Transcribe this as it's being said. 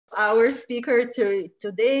our speaker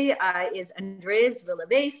today is Andrés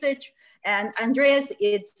Villaveces. And Andrés,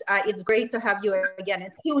 it's great to have you again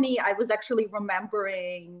at CUNY. I was actually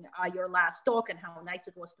remembering your last talk and how nice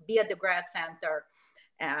it was to be at the grad center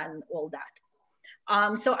and all that.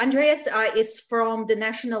 So Andrés is from the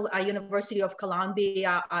National University of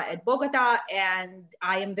Colombia at Bogota, and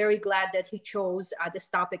I am very glad that he chose this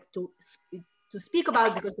topic to speak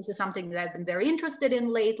about, because this is something that I've been very interested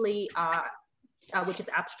in lately, which is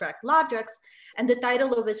abstract logics. And the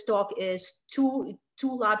title of his talk is Two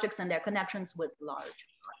Logics and Their Connections with Large.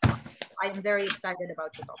 I am very excited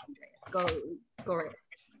about your talk, Andrés. Go right.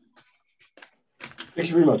 Thank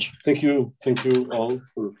you very much. Thank you all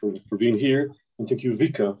for being here. And thank you,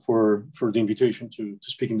 Vika, for the invitation to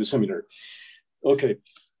speak in the seminar. Okay,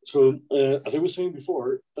 so as I was saying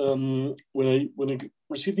before, when I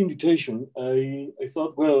received the invitation, I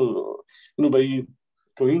thought, well, by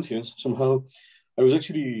coincidence, somehow, I was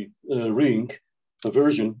actually reading a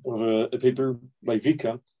version of a paper by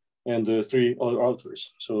Vika and three other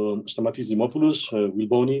authors. So Stamatis Dimopoulos,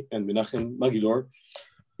 Wilboni, and Menachem Magidor.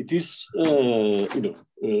 It is,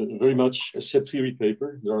 very much a set theory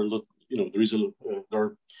paper. There are a lot. There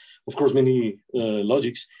are, of course, many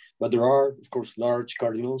logics, but there are, of course, large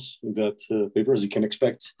cardinals in that paper, as you can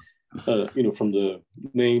expect, from the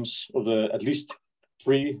names of at least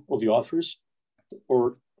three of the authors,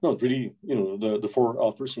 or not really, the four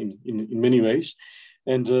authors in many ways.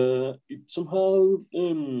 And it somehow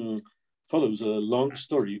follows a long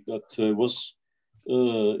story that was,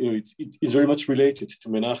 it is very much related to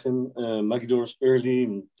Menachem Magidor's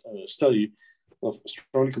early study of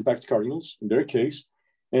strongly compact cardinals in their case.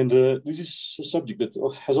 And this is a subject that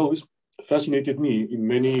has always fascinated me in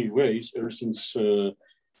many ways ever since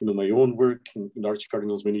my own work in large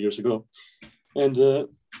cardinals many years ago. And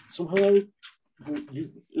somehow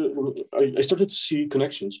I started to see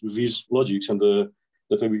connections with these logics and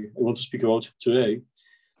that I want to speak about today.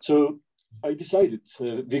 So I decided,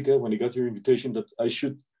 Vika, when I got your invitation, that I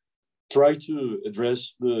should try to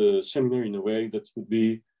address the seminar in a way that would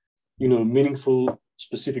be meaningful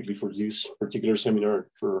specifically for this particular seminar,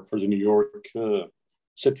 for the New York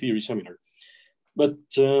set theory seminar. But,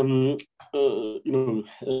 well,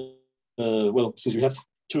 since we have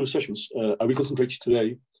two sessions, I will concentrate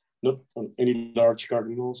today not on any large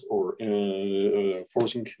cardinals or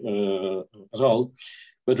forcing at all,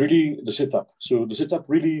 but really the setup. So the setup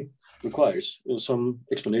really requires some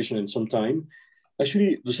explanation and some time.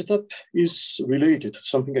 Actually, the setup is related to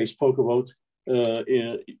something I spoke about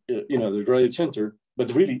the Graduate Center,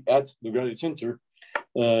 but really at the Graduate Center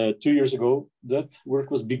 2 years ago, that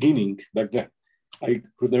work was beginning back then. I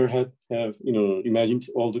could never have imagined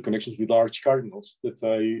all the connections with large cardinals that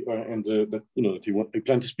I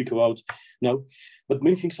plan to speak about now. But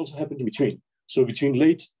many things also happened in between. So between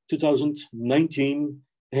late 2019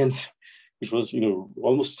 and which was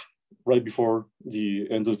almost right before the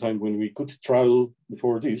end of the time when we could travel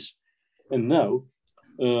before this, and now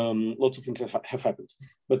lots of things have happened.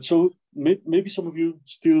 But so maybe some of you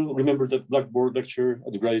still remember that Blackboard lecture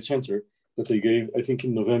at the Graduate Center that I gave, I think,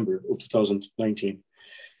 in November of 2019.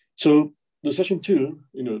 So the session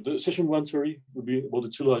one, would be about the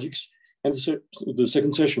two logics, and the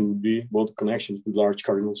second session would be about the connections with large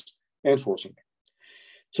cardinals and forcing.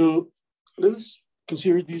 So let us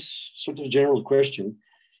consider this sort of general question.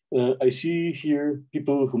 I see here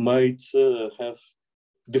people who might have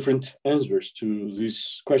different answers to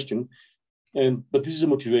this question, but this is a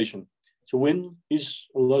motivation. So when is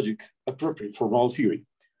a logic appropriate for model theory?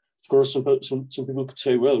 Of course, some people could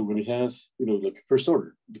say, well, when we have like first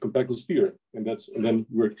order, the compactness theorem, and then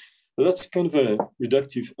work. But that's kind of a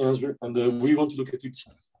reductive answer, and we want to look at it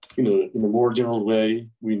in a more general way.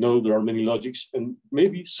 We know there are many logics, and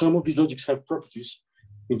maybe some of these logics have properties,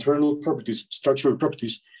 internal properties, structural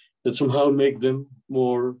properties that somehow make them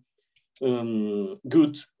more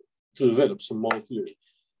good to develop some model theory.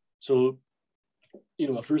 So,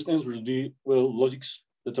 a first answer would be, well, logics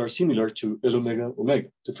that are similar to L omega omega,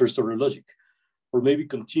 the first order logic, or maybe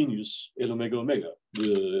continuous L omega omega,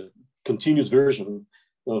 the continuous version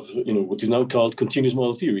of what is now called continuous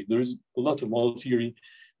model theory. There is a lot of model theory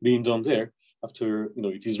being done there after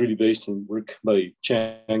it is really based on work by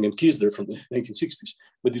Chang and Kiesler from the 1960s,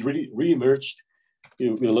 but it really re-emerged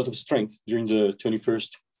with a lot of strength during the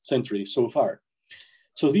 21st century so far.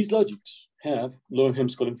 So these logics have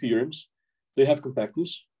Lowenheim-Skolem theorems, they have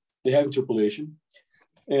compactness, they have interpolation,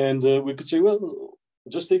 and we could say, well,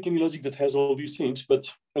 just take any logic that has all these things, but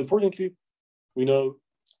unfortunately, we know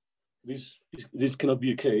this cannot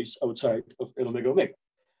be a case outside of L omega omega.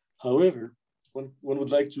 However, one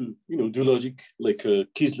would like to do logic like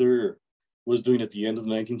Kiesler, was doing at the end of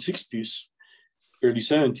the 1960s, early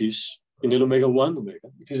 70s in L omega 1 omega.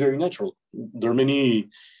 It is very natural. There are many,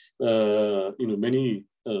 many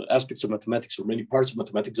aspects of mathematics or many parts of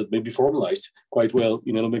mathematics that may be formalized quite well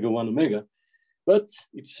in L omega 1 omega. But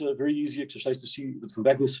it's a very easy exercise to see that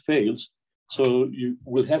compactness fails. So you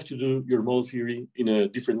will have to do your model theory in a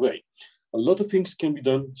different way. A lot of things can be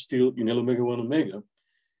done still in L omega 1 omega.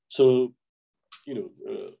 So,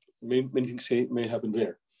 many things may happen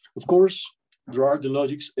there. Of course, there are the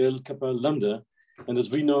logics L kappa lambda. And as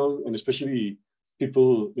we know, and especially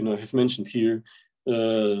people have mentioned here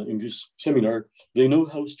in this seminar, they know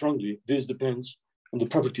how strongly this depends on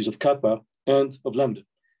the properties of kappa and of lambda.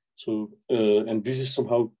 So, and this is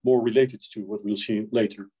somehow more related to what we'll see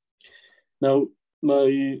later. Now, my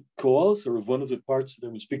co-author of one of the parts that I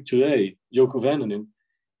will speak today, Jouko Väänänen,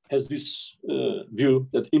 has this view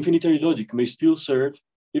that infinitary logic may still serve,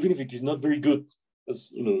 even if it is not very good as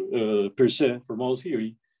per se for model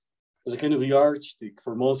theory, as a kind of yardstick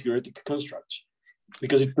for model theoretic constructs,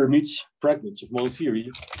 because it permits fragments of model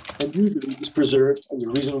theory and usually is preserved under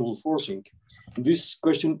reasonable forcing. And this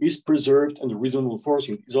question, is preserved under reasonable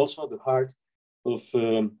forcing, is also at the heart of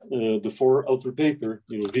the four author paper,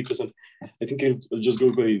 Vikas, and I think I'll just go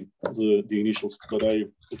by the initials, but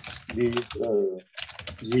it's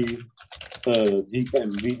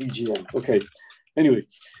VDGM. Okay. Anyway,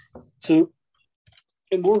 so,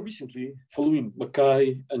 and more recently, following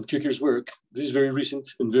Mackay and Kuker's work, this is very recent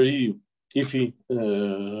and very iffy,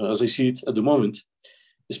 as I see it at the moment.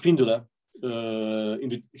 Spindola,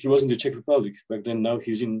 he was in the Czech Republic back then. Now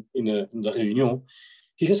he's in La Réunion.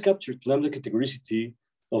 He has captured lambda categoricity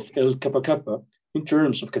of L kappa kappa in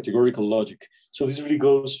terms of categorical logic. So this really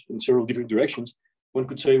goes in several different directions. One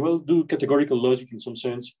could say, well, do categorical logic in some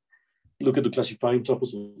sense, look at the classifying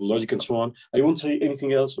tuples of logic and so on. I won't say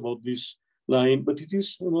anything else about this line, but it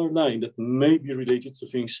is another line that may be related to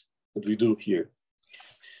things that we do here.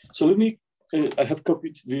 So let me, I have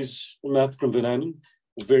copied this map from Väänänen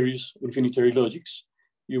of various infinitary logics.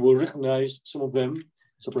 You will recognize some of them.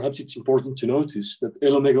 So perhaps it's important to notice that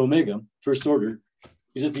L omega omega, first order,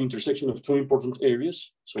 is at the intersection of two important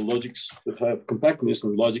areas. So logics that have compactness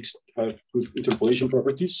and logics that have good interpolation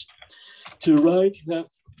properties. To the right, you have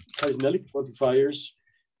cardinality quantifiers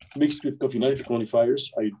mixed with coffinality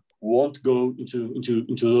quantifiers. I won't go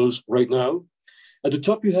into those right now. At the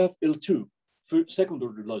top, you have L2, second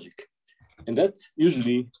order logic. And that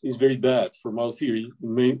usually is very bad for model theory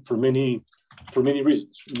for many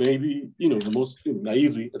reasons. Maybe, the most,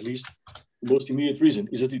 naively at least, the most immediate reason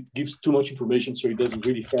is that it gives too much information, so it doesn't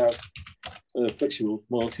really have flexible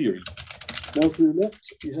model theory. Now to the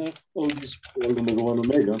left, you have all these L omega 1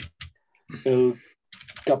 omega, L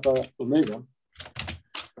kappa omega.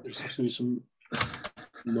 There's actually some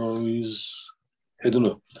noise, I don't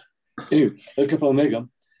know. Anyway, L kappa omega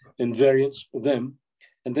and variants of them.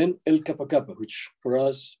 And then L kappa kappa, which for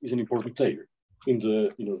us is an important player in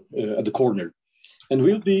the, at the corner. And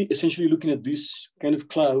we'll be essentially looking at this kind of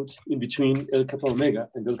cloud in between L kappa omega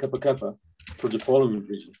and L kappa kappa for the following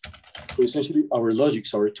reason. So essentially our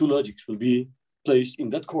logics, our two logics will be placed in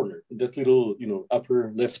that corner, in that little,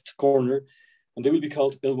 upper left corner, and they will be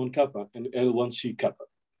called L1 kappa and L1c kappa.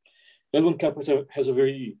 L1 kappa has a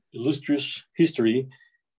very illustrious history.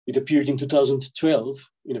 It appeared in 2012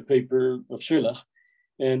 in a paper of Schelach.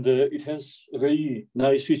 And it has a very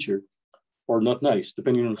nice feature, or not nice,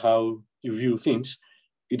 depending on how you view things.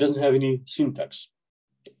 It doesn't have any syntax.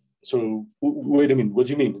 So wait a minute, what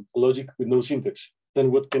do you mean? A logic with no syntax?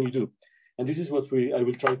 Then what can you do? And this is what I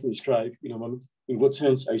will try to describe in a moment. In what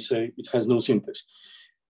sense I say it has no syntax.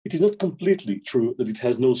 It is not completely true that it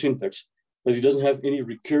has no syntax, but it doesn't have any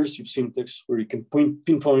recursive syntax where you can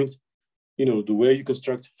pinpoint, the way you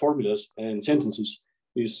construct formulas and sentences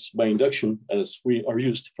is by induction, as we are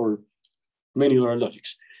used for many of our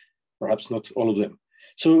logics, perhaps not all of them.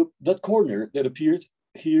 So that corner that appeared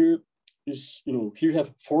here is, here you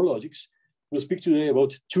have four logics. We'll speak today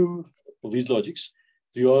about two of these logics.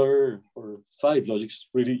 The other, or five logics,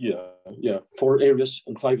 really, four areas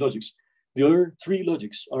and five logics. The other three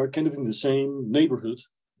logics are kind of in the same neighborhood,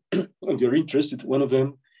 and they're interesting. One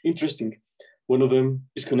of them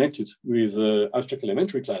is connected with abstract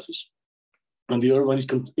elementary classes. And the other one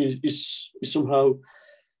is somehow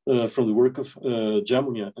from the work of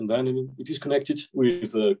Jamunia and Väänänen. It is connected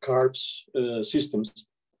with Karp's systems.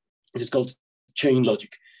 It is called chain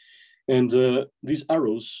logic. And these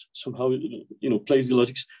arrows somehow, place the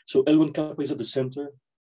logics. So L1 kappa is at the center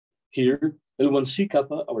here. L1c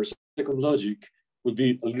kappa, our second logic, would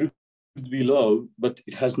be a little bit below, but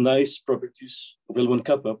it has nice properties of L1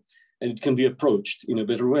 kappa, and it can be approached in a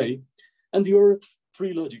better way. And the other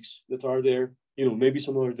three logics that are there. Maybe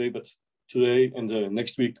some other day, but today and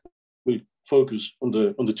next week we'll focus on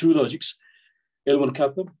the two logics, L1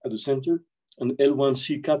 kappa at the center and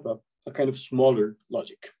L1C kappa, a kind of smaller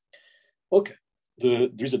logic. Okay, there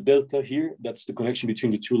is a delta here. That's the connection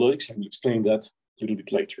between the two logics. I will explain that a little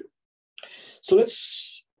bit later. So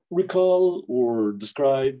let's recall or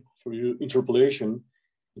describe for you interpolation.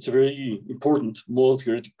 It's a very important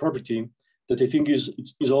model-theoretic property that I think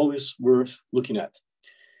is always worth looking at.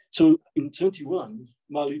 So in 1971,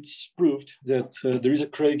 Malitz proved that there is a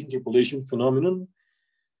Craig interpolation phenomenon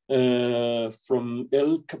from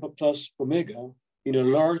L kappa plus omega in a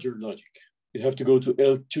larger logic. You have to go to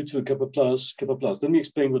L2 to the kappa plus. Let me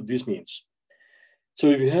explain what this means. So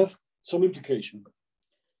if you have some implication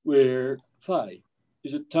where phi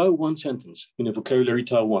is a tau 1 sentence in a vocabulary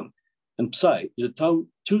tau 1, and psi is a tau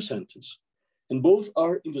 2 sentence, and both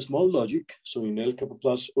are in the small logic, so in L kappa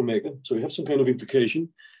plus omega, so you have some kind of implication.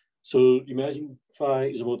 So imagine phi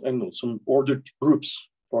is about, I don't know, some ordered groups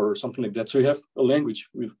or something like that. So you have a language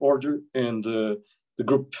with order and the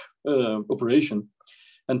group operation.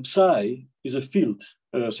 And psi is a field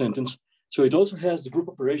sentence. So it also has the group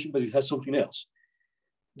operation, but it has something else.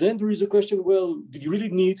 Then there is a question, well, do you really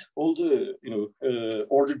need all the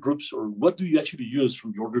ordered groups, or what do you actually use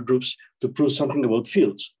from the ordered groups to prove something about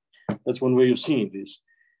fields? That's one way of seeing this.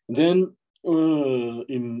 And then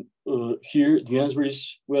here, the answer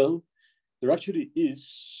is, well, there actually is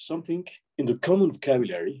something in the common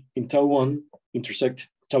vocabulary in tau 1 intersect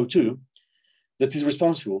tau 2 that is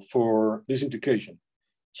responsible for this implication.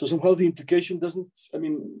 So somehow the implication doesn't,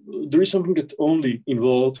 there is something that only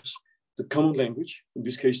involves the common language, in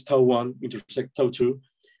this case, tau 1 intersect tau 2.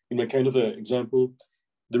 In my kind of example,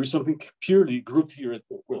 there is something purely group theory,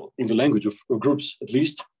 well, in the language of groups at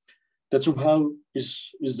least, that somehow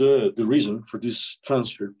is the reason for this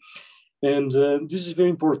transfer. And this is very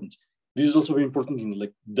important. This is also very important in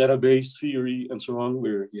like database theory and so on,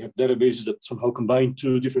 where you have databases that somehow combine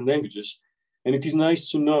two different languages. And it is nice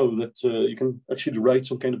to know that you can actually write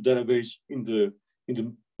some kind of database in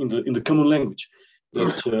the common language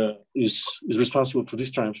that is responsible for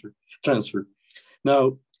this transfer.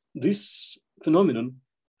 Now, this phenomenon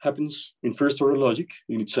happens in first order logic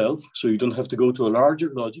in itself, so you don't have to go to a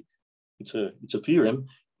larger logic. It's a theorem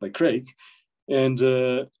by Craig, and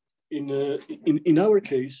in our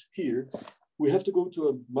case here, we have to go to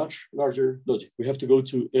a much larger logic. We have to go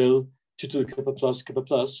to L2 to the kappa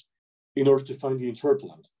plus in order to find the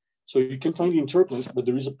interpolant. So you can find the interpolant, but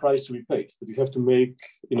there is a price to be paid. But you have to make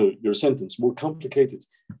your sentence more complicated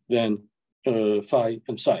than phi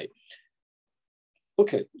and psi.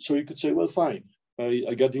 Okay, so you could say, well, fine,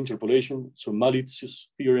 I got the interpolation. So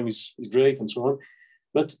Malitz's theorem is great and so on.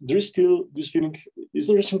 But there is still this feeling, is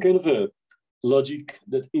there some kind of a logic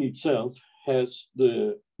that in itself has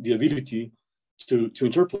the ability to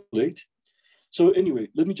interpolate? So anyway,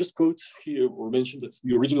 let me just quote here or mention that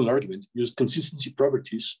the original argument used consistency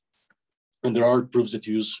properties. And there are proofs that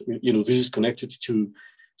use, this is connected to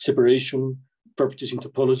separation properties in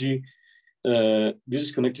topology. This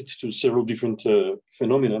is connected to several different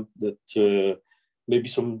phenomena that maybe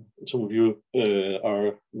some of you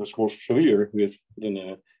are much more familiar with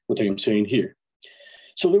than what I am saying here.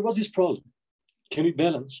 So there was this problem. Can we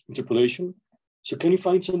balance interpolation? So can you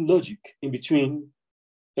find some logic in between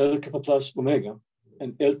L kappa plus omega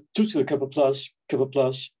and L2 to the kappa plus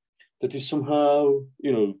that is somehow,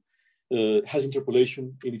 has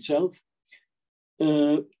interpolation in itself?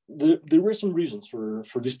 There were some reasons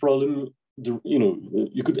for this problem.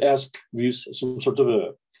 You could ask this some sort of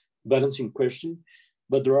a balancing question,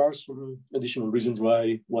 but there are some additional reasons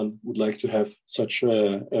why one would like to have such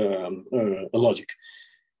a logic.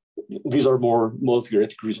 These are more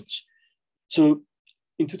theoretic reasons. So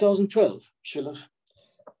in 2012, Scheller,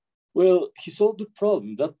 well, he solved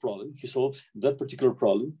he solved that particular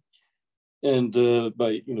problem, and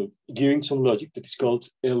by giving some logic that is called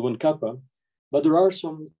L1 kappa. But there are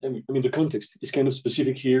some, the context is kind of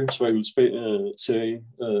specific here, so I will say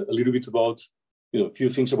a little bit about a few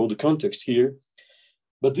things about the context here.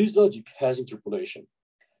 But this logic has interpolation.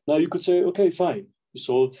 Now you could say, okay, fine, you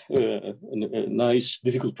solved a nice,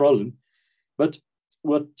 difficult problem. But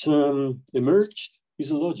what emerged is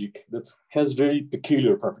a logic that has very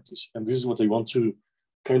peculiar properties. And this is what I want to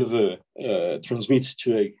kind of transmit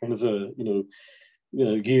today, kind of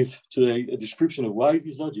give today a description of why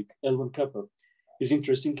this logic, L1 kappa, is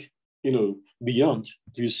interesting, beyond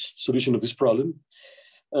this solution of this problem.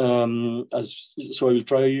 So I will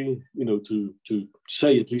try, to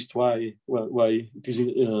say at least why it is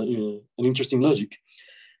an interesting logic.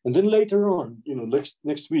 And then later on,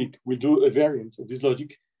 next week, we'll do a variant of this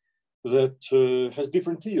logic that has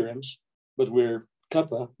different theorems, but where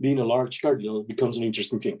kappa, being a large cardinal, becomes an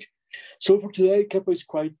interesting thing. So for today, kappa is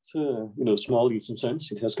quite small in some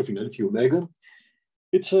sense. It has coffinality omega.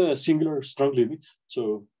 It's a singular strong limit.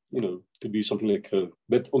 So, it could be something like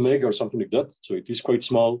bet omega or something like that. So it is quite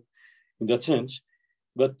small in that sense.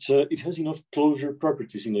 But it has enough closure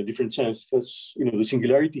properties in a different sense. It has, the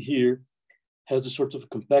singularity here has a sort of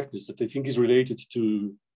compactness that I think is related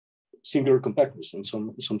to singular compactness in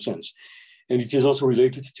some sense. And it is also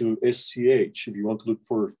related to SCH, if you want to look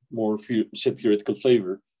for more set theoretical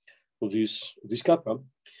flavor of this kappa.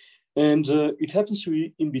 And it happens to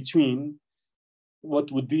be in between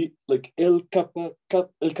what would be like L kappa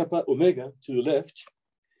omega to the left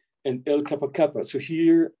and L kappa kappa. So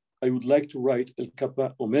here I would like to write L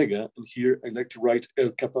kappa omega, and here I'd like to write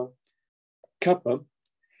L kappa kappa.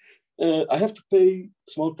 I have to pay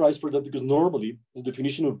a small price for that because normally the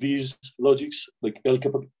definition of these logics, like L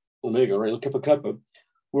kappa omega or L kappa kappa,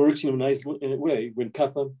 works in a nice way when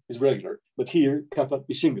kappa is regular, but here kappa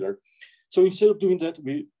is singular. So instead of doing that,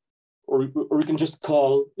 we can just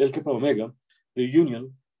call L kappa omega the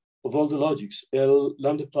union of all the logics L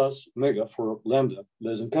lambda plus omega for lambda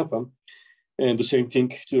less than kappa, and the same thing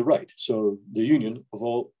to the right. So the union of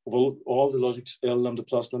all the logics L lambda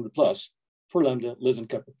plus for lambda less than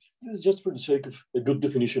kappa. This is just for the sake of a good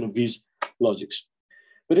definition of these logics.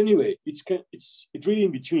 But anyway, it's really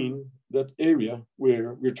in between that area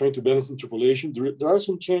where we're trying to balance interpolation. There are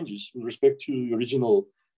some changes with respect to the original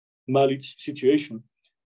Malit situation,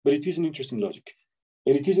 but it is an interesting logic.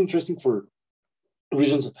 And it is interesting for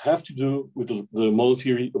reasons that have to do with the model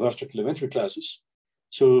theory of abstract elementary classes.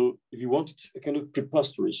 So if you wanted a kind of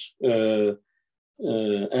preposterous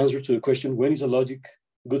answer to the question, when is a logic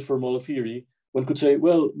good for model theory, one could say,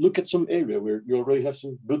 well, look at some area where you already have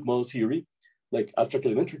some good model theory, like abstract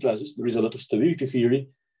elementary classes. There is a lot of stability theory.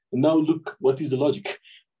 And now look, what is the logic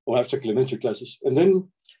of abstract elementary classes? And then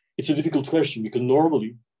it's a difficult question because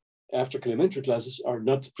normally abstract elementary classes are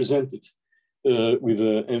not presented with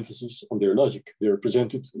an emphasis on their logic. They're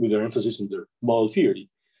presented with their emphasis on their model theory.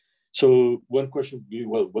 So one question would be,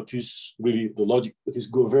 well, what is really the logic that is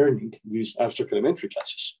governing these abstract elementary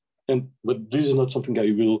classes? But this is not something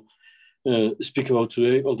I will speak about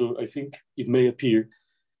today, although I think it may appear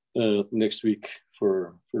next week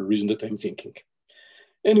for a reason that I'm thinking.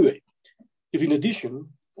 Anyway, if in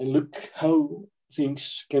addition, I look how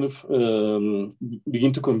things kind of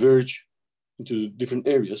begin to converge into different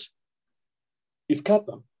areas, if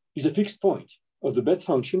kappa is a fixed point of the bed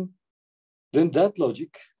function, then that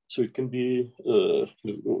logic, so it can be,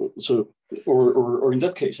 or in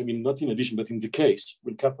that case, I mean, not in addition, but in the case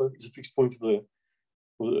when kappa is a fixed point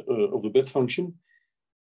of the bed function,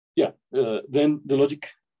 then the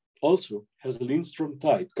logic also has a Lindstrom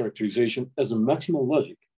type characterization as a maximal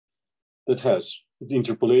logic that has the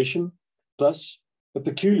interpolation plus a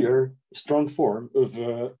peculiar strong form of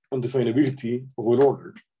undefinability of well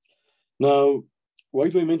order. Now, why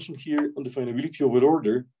do I mention here undefinability of well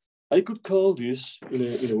order? I could call this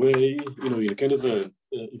in a way, in a kind of a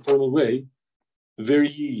informal way,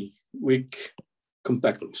 very weak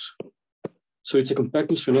compactness. So it's a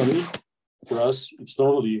compactness phenomenon. For us, it's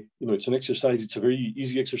normally, it's an exercise. It's a very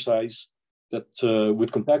easy exercise that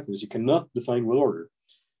with compactness, you cannot define well order.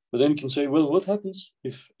 But then you can say, well, what happens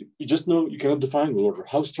if you just know you cannot define well order?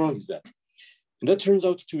 How strong is that? And that turns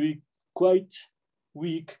out to be quite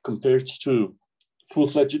weak compared to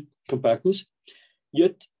full-fledged compactness,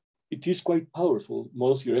 yet it is quite powerful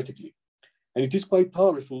model theoretically. And it is quite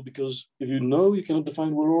powerful because if you know you cannot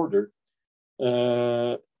define well order,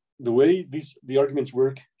 the way the arguments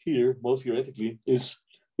work here, model theoretically, is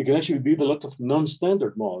you can actually build a lot of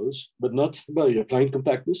non-standard models, but not by applying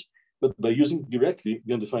compactness, but by using directly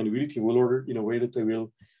the undefinability of well order in a way that I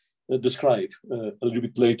will describe a little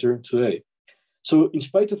bit later today. So in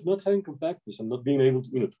spite of not having compactness and not being able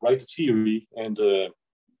to, write a theory and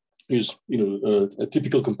use a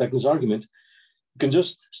typical compactness argument, you can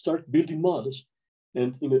just start building models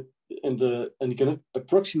and you can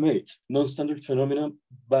approximate non-standard phenomena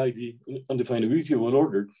by the undefinability of well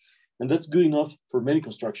order, and that's good enough for many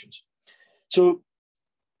constructions. So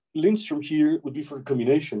Lindstrom here would be for a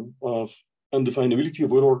combination of undefinability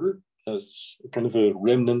of well order as a kind of a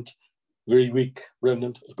remnant, very weak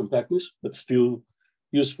remnant of compactness, but still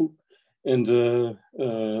useful, and the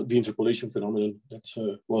interpolation phenomenon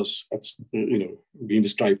that was being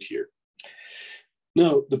described here.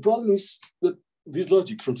 Now, the problem is that this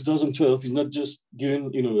logic from 2012 is not just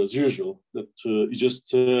given, as usual, that you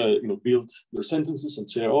just, build your sentences and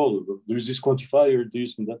say, oh, there's this quantifier,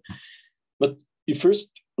 this and that. But you first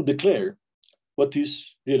declare what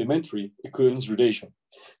is the elementary equivalence relation.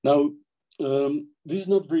 Now, this is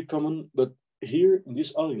not very common, but here in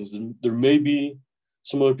this audience, there may be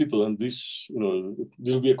some other people, and this,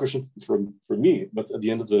 this will be a question from me, but at the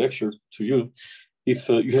end of the lecture to you, if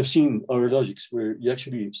you have seen our logics where you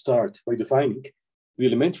actually start by defining the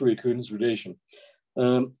elementary equivalence relation.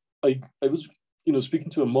 I was, speaking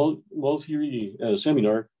to a mole theory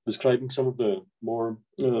seminar describing some of the more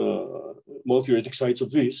mole theoretic sides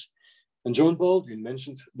of this, and John Baldwin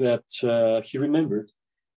mentioned that he remembered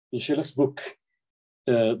in Schellach's book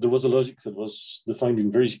there was a logic that was defined in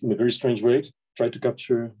a very strange way, tried to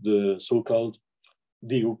capture the so-called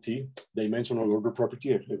DOP, dimensional order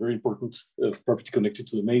property, a very important property connected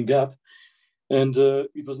to the main gap. And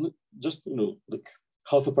it was not just, like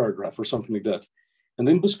half a paragraph or something like that. And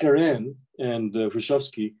then Buscarin and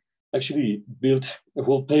Hrushevsky actually built a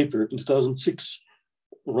whole paper in 2006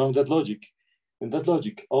 around that logic. And that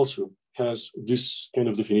logic also has this kind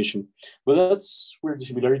of definition. But that's where the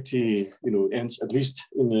similarity, ends, at least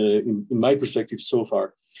in my perspective so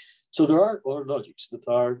far. So there are other logics that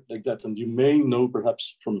are like that, and you may know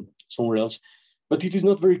perhaps from somewhere else, but it is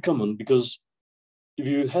not very common because if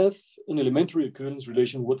you have an elementary equivalence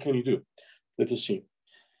relation, what can you do? Let us see.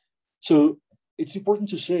 So it's important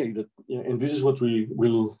to say that, and this is what we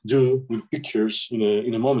will do with pictures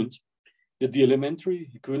in a moment, that the elementary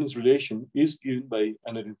equivalence relation is given by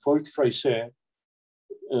an Ehrenfeucht-Frisé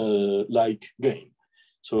like game.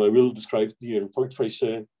 So I will describe the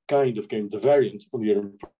Ehrenfeucht-Frisé kind of game, the variant on the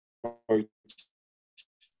Ehrenfeucht-Frisé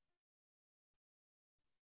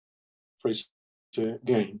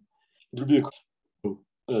game. It will be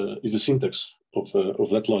is the syntax of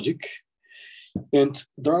that logic, and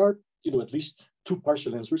there are at least two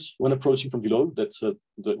partial answers. One approaching from below, that's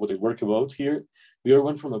what I work about here. The other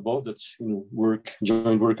one from above, that's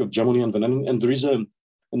joint work of Jamoni and Van Anen, and there is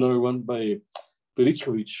another one by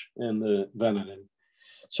Velichkovich and Van Anen.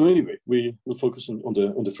 So anyway, we will focus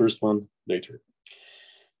on the first one later.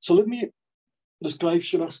 So let me describe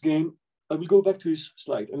Schellach's game. I will go back to this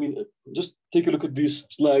slide. I mean, just take a look at this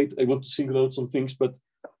slide. I want to single out some things, but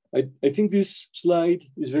I think this slide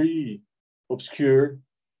is very obscure.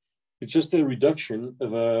 It's just a reduction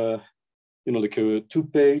of a, like a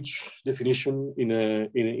 2-page definition in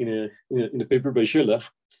a paper by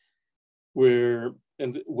Schellach,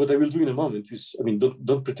 and what I will do in a moment is, I mean,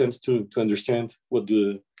 don't pretend to understand what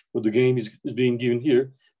the game is being given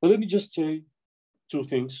here, but let me just say two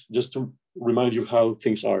things just to remind you how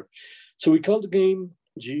things are. So we call the game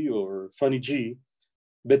G, or funny G,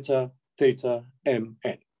 beta, theta, M,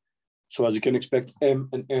 N. So as you can expect, M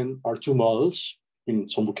and N are two models in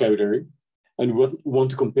some vocabulary, and we want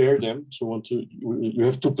to compare them. So you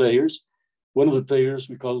have two players. One of the players,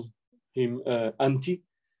 we call him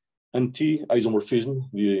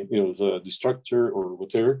anti-isomorphism, the destructor or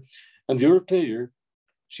whatever. And the other player,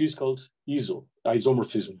 she's called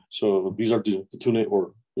isomorphism. So these are the two names,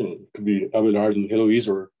 or it could be Abelard and Heloise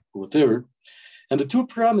or whatever. And the two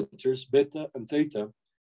parameters, beta and theta,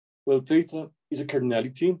 well, theta is a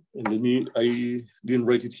cardinality, and I didn't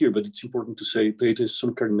write it here, but it's important to say theta is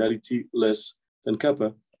some cardinality less than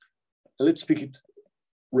kappa. And let's pick it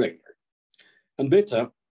regular. And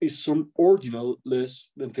beta is some ordinal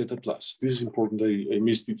less than theta plus. This is important, I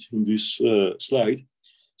missed it in this slide.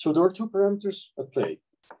 So there are two parameters at play.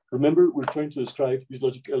 Remember, we're trying to describe this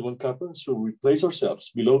logic L1 kappa, so we place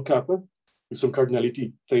ourselves below kappa with some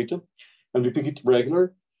cardinality theta, and we pick it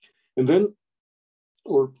regular, and then,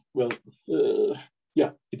 in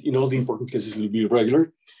all the important cases, it will be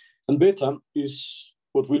regular, and beta is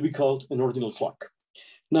what will be called an ordinal clock.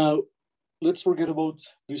 Now, let's forget about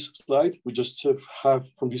this slide. We just have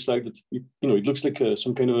from this slide that it looks like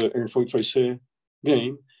some kind of Ehrenfeucht-Frisé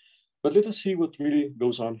game, but let us see what really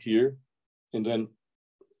goes on here, and then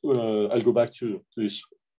I'll go back to this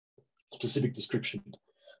specific description.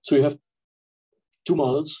 So you have two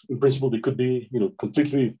models. In principle, they could be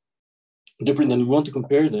completely different, and we want to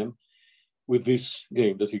compare them with this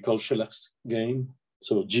game that we call Schellach's game.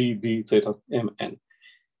 So G, B, theta, M, N,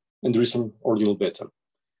 and there is some ordinal beta.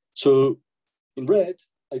 So in red,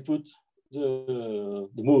 I put the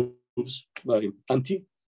moves by anti,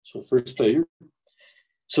 so first player.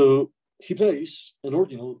 So he plays an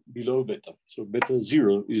ordinal below beta. So beta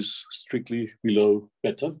 0 is strictly below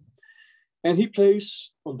beta. And he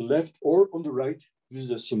plays on the left or on the right. This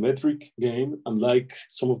is a symmetric game, unlike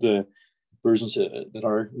some of the versions that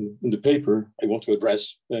are in the paper I want to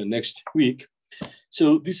address next week.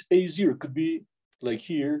 So this A0 could be like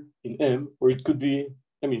here in M, or it could be,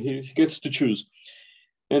 he gets to choose.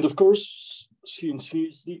 And of course, since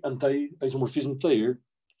he's the anti-isomorphism player,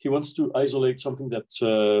 he wants to isolate something that,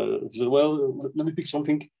 he said, well, let me pick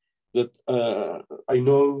something that I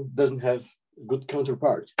know doesn't have a good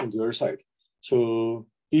counterpart on the other side. So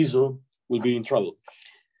ISO will be in trouble.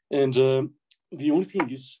 And the only thing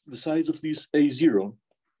is the size of this A0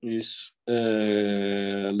 is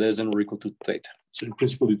less than or equal to theta. So in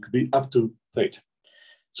principle, it could be up to theta.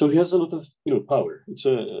 So he has a lot of power. It's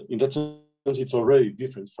in that sense, it's already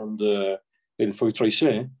different from the Fourier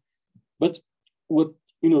tracé. But what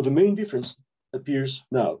the main difference appears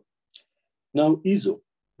now. Now ISO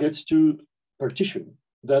gets to partition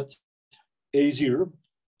that A0.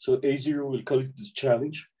 So A0 will call it this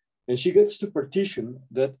challenge, and she gets to partition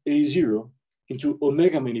that A0 into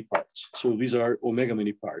omega many parts. So these are omega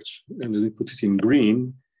many parts, and then we put it in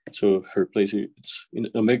green. So her place it's in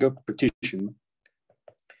omega partition.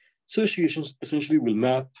 So she essentially will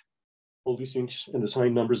map all these things and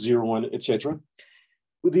assign numbers 0, 1, etc.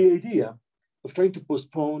 with the idea of trying to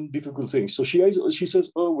postpone difficult things. So she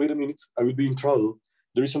says, oh, wait a minute, I will be in trouble.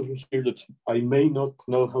 There is something here that I may not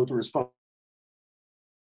know how to respond.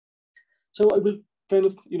 So I will kind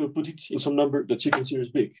of, put it in some number that she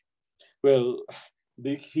considers big. Well,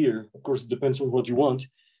 big here, of course, it depends on what you want.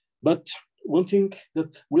 But one thing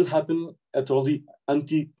that will happen at all the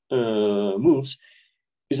anti-moves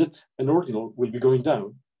is that an ordinal will be going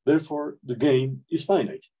down. Therefore, the game is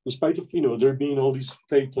finite. In spite of, there being all these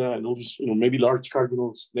theta and all these, maybe large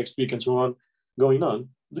cardinals next week and so on going on,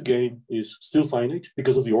 the game is still finite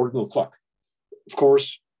because of the ordinal clock. Of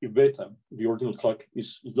course, if beta, the ordinal clock,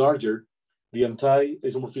 is larger, the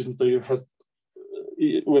anti-isomorphism player has,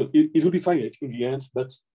 it will be finite in the end,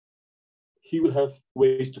 but he will have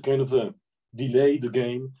ways to kind of delay the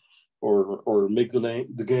game or make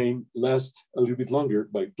the game last a little bit longer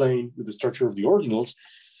by playing with the structure of the ordinals,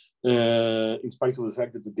 in spite of the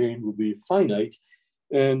fact that the game will be finite.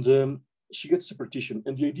 And she gets the partition.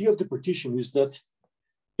 And the idea of the partition is that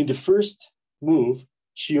in the first move,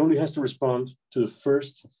 she only has to respond to the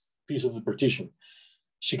first piece of the partition.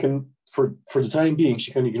 She can, for the time being,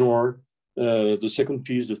 she can ignore the second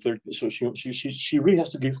piece, the third piece. So she really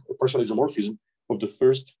has to give a partial isomorphism of the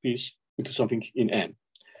first piece into something in N.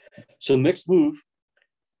 So next move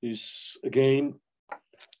is, again,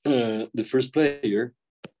 the first player,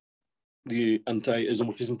 the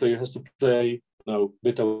anti-isomorphism player, has to play now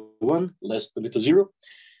beta 1 less the beta 0.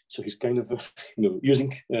 So he's kind of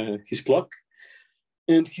using his clock,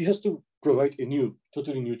 and he has to provide a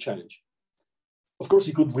totally new challenge. Of course,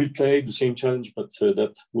 he could replay the same challenge, but he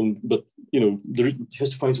has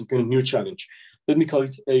to find some kind of new challenge. Let me call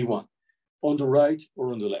it A1, on the right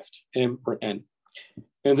or on the left, M or N.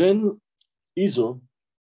 And then ISO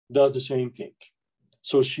does the same thing.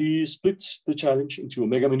 So she splits the challenge into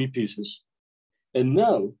omega many pieces. And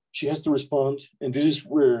now she has to respond, and this is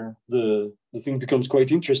where the thing becomes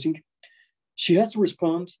quite interesting. She has to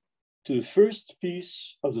respond to the first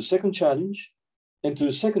piece of the second challenge and to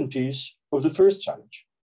the second piece of the first challenge.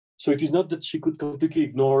 So it is not that she could completely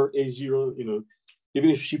ignore A0, even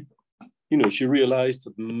if she realized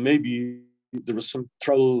that maybe there was some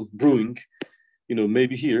trouble brewing,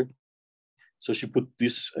 maybe here. So she put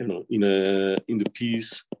this, in the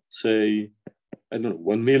piece, say,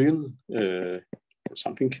 1 million or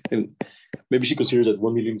something, and maybe she considers that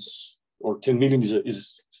 1 million or 10 million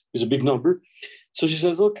is a big number. So she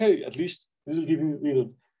says, okay, at least this will give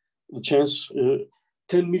you, the chance.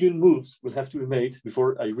 10 million moves will have to be made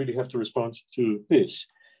before I really have to respond to this.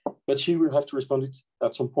 But she will have to respond it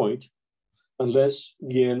at some point, unless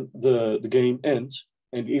the game ends,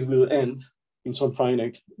 and it will end in some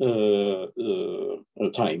finite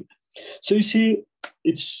time. So you see,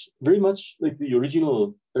 it's very much like the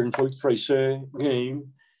original Fourier tracé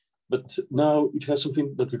game, but now it has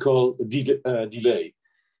something that we call a delay.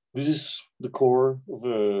 This is the core of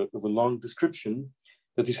a long description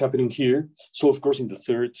that is happening here. So of course, in the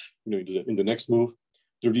third, in the next move,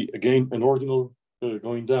 there'll be again an ordinal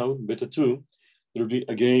going down, beta 2. There'll be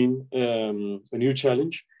again a new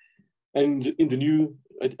challenge. And in the new,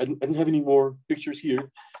 I don't have any more pictures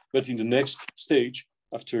here, but in the next stage,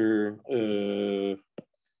 after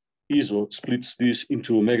ISO splits this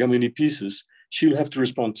into omega many pieces, she'll have to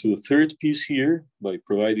respond to the third piece here by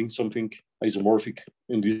providing something isomorphic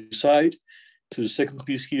on this side, to the second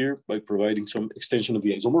piece here by providing some extension of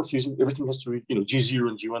the isomorphism. Everything has to be, G0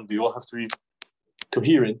 and G1, they all have to be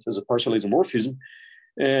coherent as a partial isomorphism.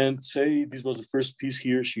 And say this was the first piece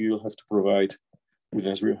here, she'll have to provide with an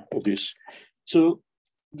answer of this. So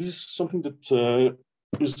this is something that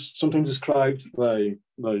is sometimes described by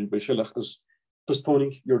Schellach as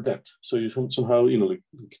postponing your debt. So you somehow, like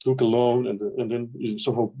took a loan and then you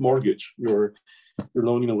somehow mortgage your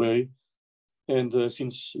loan in a way. And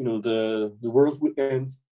since the world will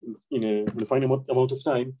end in a finite amount of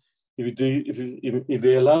time, if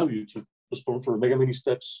they allow you to postpone for mega many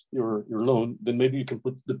steps your loan, then maybe you can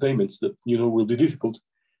put the payments that will be difficult,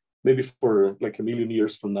 maybe for like 1,000,000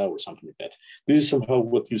 years from now or something like that. This is somehow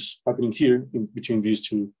what is happening here in between these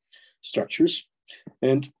two structures.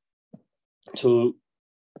 And so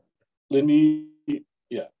let me,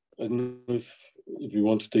 I don't know if you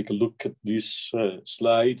want to take a look at this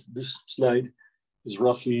slide. This slide is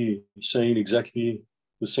roughly saying exactly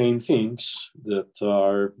the same things that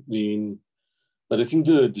are being, but I think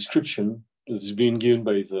the description that is being given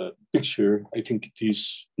by the picture, I think it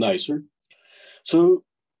is nicer. So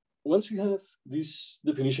once we have this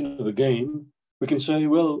definition of a game, we can say,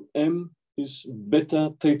 well, M is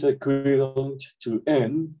beta theta equivalent to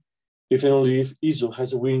N if and only if ISO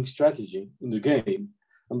has a winning strategy in the game.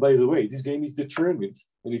 And by the way, this game is determined,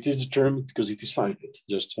 and it is determined because it is finite.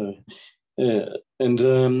 There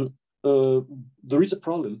is a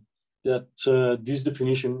problem that this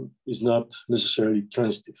definition is not necessarily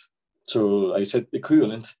transitive. So I said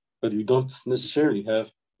equivalent, but we don't necessarily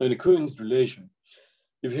have an equivalence relation.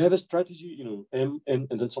 If you have a strategy, M, N,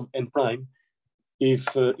 and then some N prime, if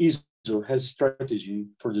ISO has a strategy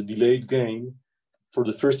for the delayed game for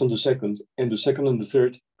the first and the second and the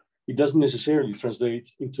third, it doesn't necessarily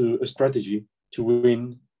translate into a strategy to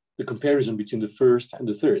win the comparison between the first and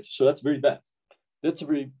the third. So that's very bad. That's a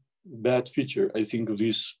very bad feature, I think, of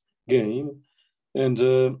this game. And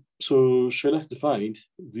so Scheller defined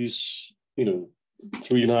these,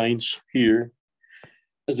 3 lines here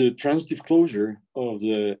as the transitive closure of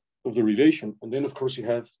the relation. And then, of course, you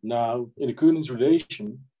have now an equivalence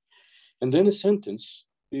relation. And then a sentence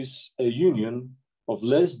is a union of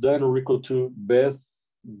less than or equal to beta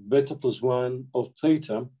plus 1 of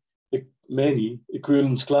theta, many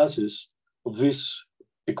equivalence classes of this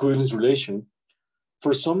equivalence relation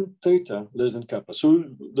for some theta less than kappa. So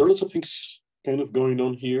there are lots of things kind of going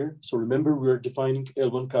on here. So remember, we are defining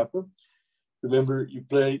L1 kappa. Remember, you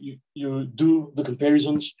do the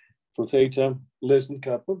comparisons for theta less than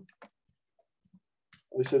kappa.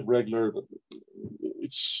 I said regular, but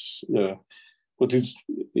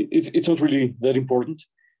it's not really that important.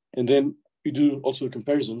 And then you do also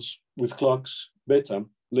comparisons with clocks beta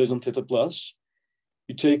less than theta plus.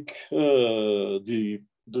 You take the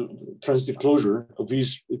transitive closure of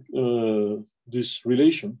this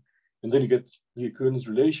relation, and then you get the equivalence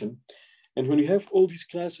relation. And when you have all these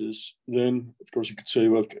classes, then of course you could say,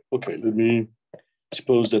 well, okay, let me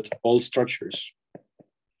suppose that all structures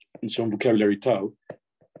in some vocabulary tau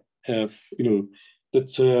have, that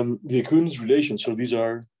the equivalence relation. So these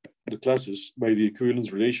are the classes by the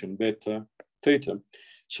equivalence relation beta theta.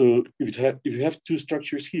 So if you have two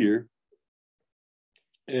structures here,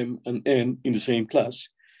 M and N in the same class,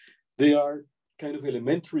 they are kind of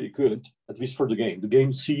elementary equivalent, at least for the game. The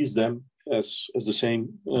game sees them as the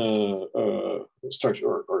same structure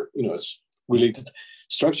or as related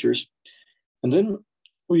structures. And then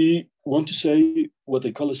we want to say what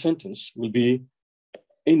I call a sentence will be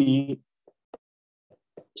any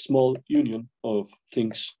small union of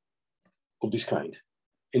things of this kind.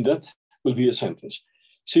 And that will be a sentence.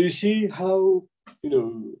 So you see how,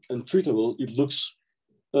 untreatable it looks,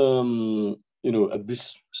 at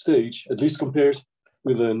this stage, at least compared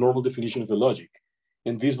with a normal definition of a logic.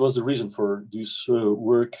 And this was the reason for this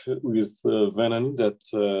work with Van Anen that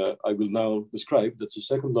I will now describe. That's the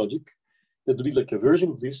second logic. That would be like a version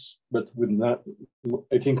of this, but with not,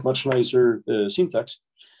 I think, much nicer syntax,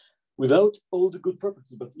 without all the good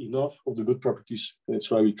properties, but enough of the good properties.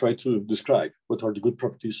 So I will try to describe what are the good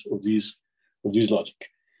properties of this logic.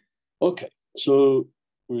 Okay, so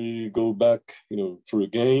we go back, through a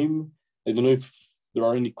game. I don't know if there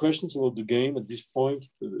are any questions about the game at this point.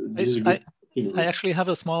 This is a good. I actually have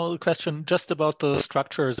a small question just about the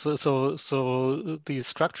structures. So the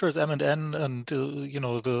structures M and N, and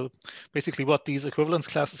basically what these equivalence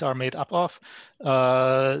classes are made up of.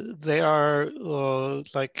 They are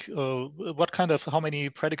what kind of, how many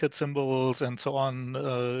predicate symbols and so on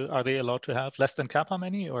are they allowed to have? Less than kappa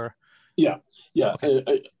many, or? Yeah.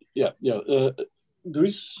 Okay. There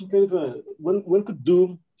is kind of a one could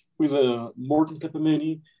do with a more than kappa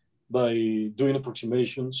many by doing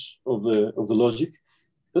approximations of the logic.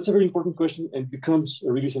 That's a very important question and becomes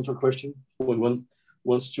a really central question when one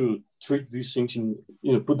wants to treat these things in,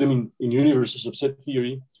 put them in universes of set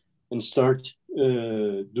theory and start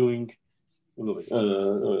doing,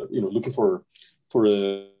 looking for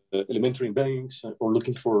elementary embeddings or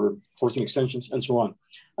looking for forcing extensions and so on.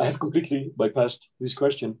 I have completely bypassed this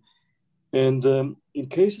question. And in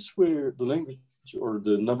cases where the language or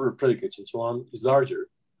the number of predicates and so on is larger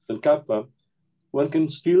than kappa, one can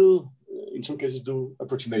still, in some cases, do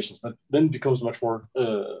approximations, but then it becomes much more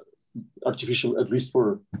artificial, at least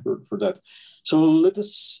for that. So let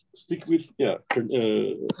us stick with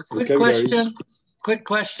quick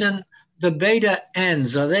question. The beta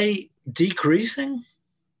ends, are they decreasing?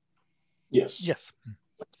 Yes. Yes.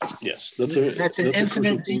 Yes. That's an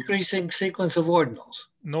infinite decreasing sequence of ordinals.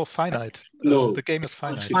 No, finite. No. The game is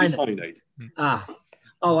finite. It is finite. Ah.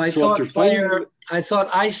 Oh, I thought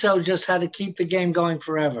ISO just had to keep the game going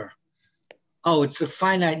forever. Oh, it's a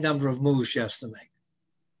finite number of moves she has to make.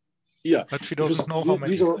 Yeah. But she doesn't know how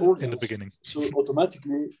many these are ordinals, in the beginning. So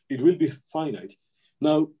automatically it will be finite.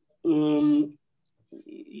 Now, you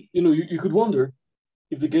could wonder,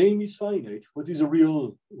 if the game is finite, what is the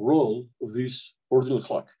real role of this ordinal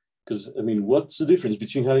clock? Because, I mean, what's the difference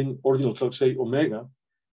between having ordinal clock, say, omega,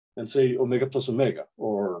 and say omega plus omega,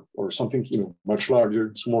 or something, much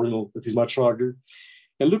larger, some ordinal that is much larger?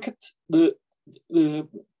 And look at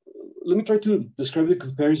let me try to describe the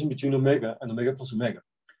comparison between omega and omega plus omega.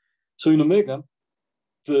 So in omega,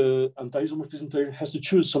 the anti-isomorphism player has to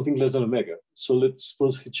choose something less than omega. So let's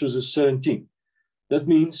suppose he chooses 17. That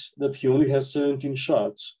means that he only has 17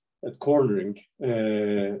 shots at cornering,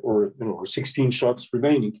 or 16 shots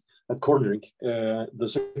remaining at cornering the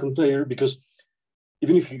second player, because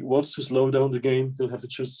even if he wants to slow down the game, he'll have to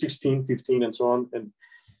choose 16, 15, and so on.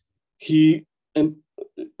 And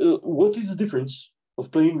what is the difference of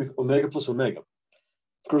playing with omega plus omega?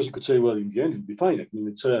 Of course, you could say, well, in the end, it'll be fine. I mean,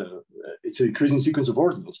 it's a decreasing sequence of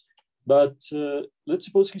ordinals. But let's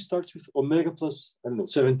suppose he starts with omega plus,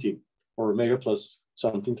 17, or omega plus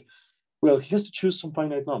something. Well, he has to choose some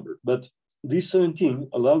finite number. But these 17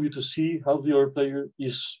 allow you to see how the other player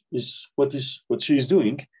is what she is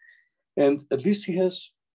doing. And at least he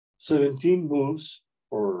has 17 moves,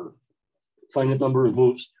 or finite number of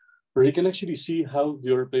moves, where he can actually see how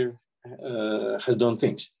the other player has done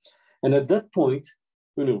things. And at that point,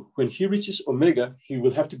 when he reaches omega, he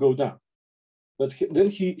will have to go down. But then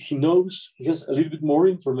he knows, he has a little bit more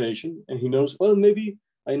information, and he knows, well, maybe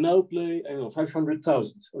I now play,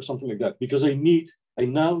 500,000 or something like that, because I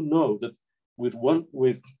now know that with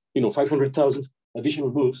 500,000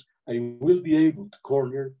 additional moves, I will be able to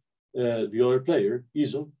corner the other player,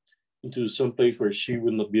 Iso, into some place where she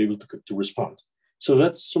will not be able to respond. So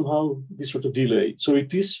that's somehow this sort of delay. So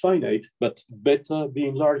it is finite, but beta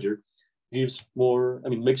being larger gives more,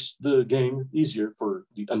 makes the game easier for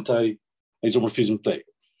the anti-isomorphism player.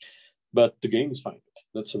 But the game is finite.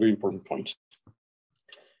 That's a very important point.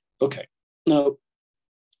 Okay, now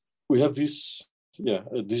we have this,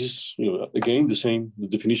 this is, again, the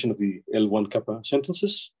definition of the L1 kappa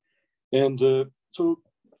sentences. And so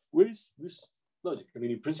where is this logic?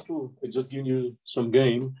 In principle, I just given you some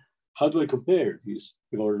game. How do I compare these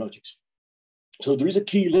with other logics? So there is a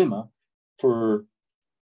key lemma for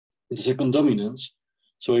the second dominance.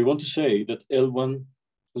 So I want to say that L1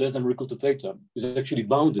 less than or equal to theta is actually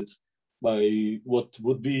bounded by what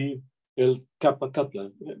would be L kappa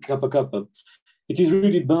kappa. It is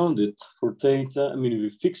really bounded for theta. We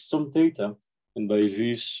fix some theta, and by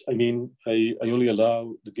this I mean I only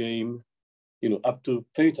allow the game, up to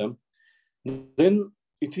theta. Then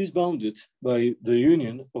it is bounded by the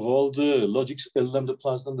union of all the logics L lambda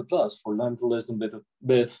plus for lambda less than beta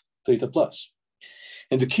theta plus.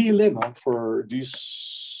 And the key lemma for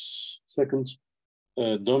this second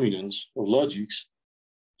dominance of logics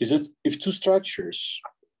is that if two structures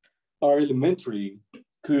are elementary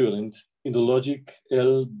equivalent in the logic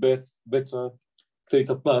L beta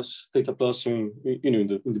theta plus in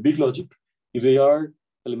the big logic, if they are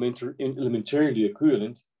elementarily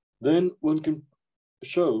equivalent, then one can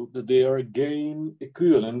show that they are again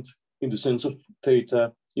equivalent in the sense of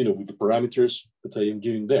theta, with the parameters that I am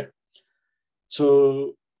giving there.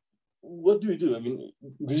 So what do we do?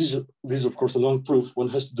 This is of course a long proof. One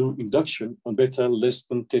has to do induction on beta less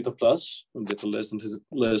than theta plus, on beta less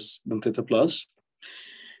than theta plus,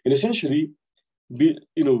 and essentially,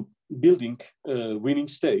 building winning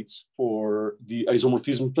states for the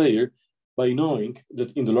isomorphism player by knowing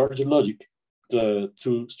that in the larger logic, the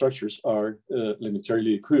two structures are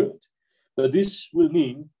elementarily equivalent. But this will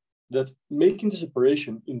mean that making the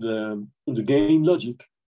separation in the game logic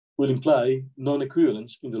will imply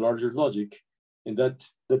non-equivalence in the larger logic, and that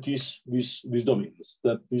is this dominance.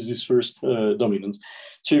 That is this first dominance.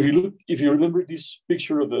 So if you remember this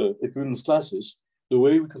picture of the equivalence classes, the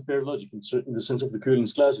way we compare logic in the sense of the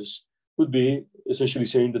equivalence classes would be essentially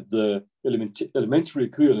saying that the elementary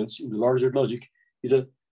equivalence in the larger logic is a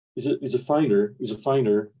finer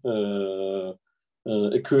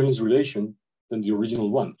equivalence relation than the original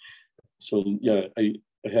one. So I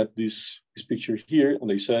had this picture here, and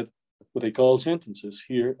I said what I call sentences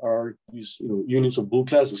here are these unions of Boole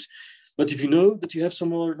classes. But if you know that you have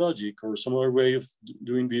some other logic or some other way of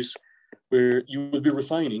doing this, where you will be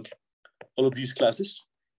refining all of these classes,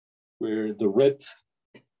 where the red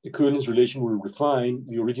equivalence relation will refine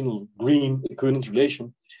the original green equivalence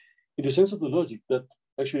relation, in the sense of the logic, that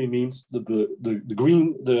actually means that the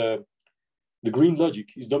green logic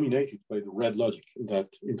is dominated by the red logic in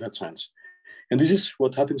that sense. And this is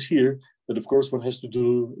what happens here. But of course, one has to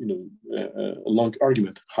do a long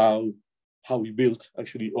argument how we built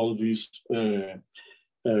actually all of these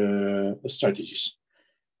strategies.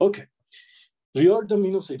 Okay, the other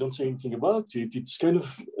dominance I don't say anything about it. It's kind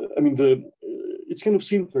of it's kind of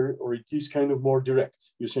simpler, or it is kind of more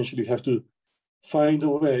direct. You essentially have to find a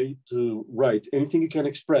way to write anything you can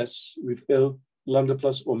express with L lambda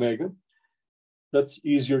plus omega. That's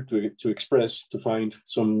easier to express, to find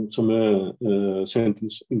some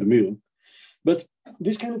sentence in the middle. But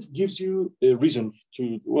this kind of gives you a reason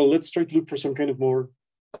to, well, let's try to look for some kind of more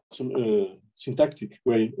syntactic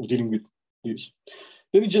way of dealing with this.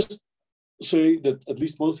 Let me just say that, at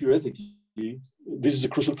least more theoretically, this is a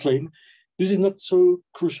crucial claim. This is not so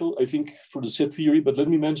crucial, I think, for the set theory, but let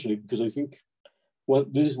me mention it because I think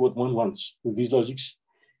this is what one wants with these logics.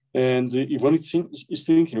 And if one is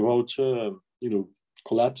thinking about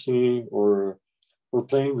collapsing or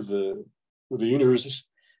playing with the universes,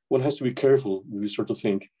 one has to be careful with this sort of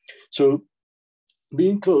thing. So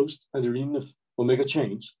being closed at the union of omega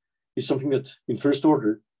chains is something that in first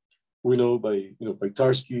order we know by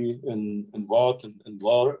Tarski and Watt and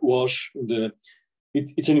Walsh. And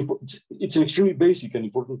it's an extremely basic and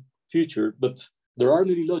important feature, but there are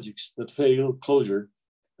many logics that fail closure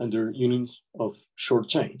under unions of short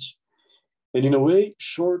chains. And in a way,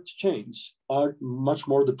 short chains are much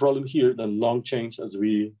more the problem here than long chains, as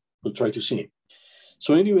we will try to see.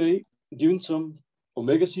 So anyway, given some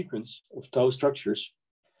omega sequence of tau structures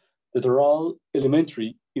that are all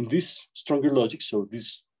elementary in this stronger logic, so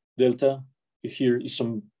this delta here is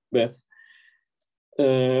some Beth,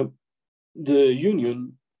 the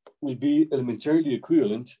union will be elementarily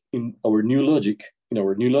equivalent in our new logic,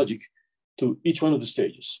 to each one of the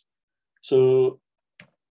stages. So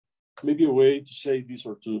maybe a way to say this,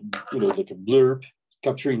 or to, like a blurb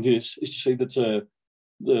capturing this, is to say that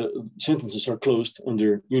the sentences are closed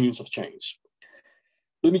under unions of chains.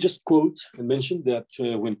 Let me just quote and mention that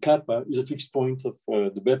when kappa is a fixed point of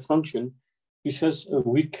the Bethe function, this has a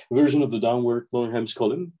weak version of the downward Lorentz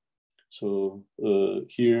column. So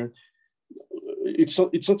here, it's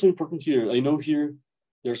not so important here. I know here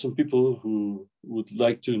there are some people who would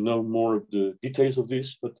like to know more of the details of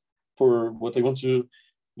this, but for what I want to,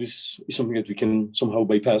 this is something that we can somehow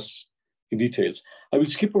bypass in details. I will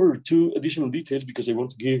skip over 2 additional details because I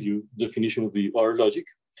want to give you the definition of the R logic.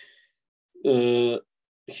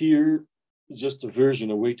 Here is just a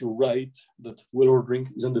version, a way to write that well ordering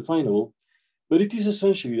is undefinable, but it is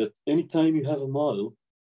essentially that anytime you have a model,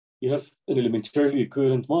 you have an elementarily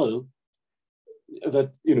equivalent model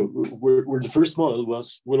that, where the first model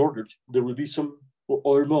was well ordered, there will be some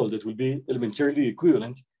other model that will be elementarily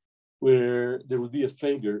equivalent, where there will be a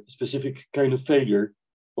failure, a specific kind of failure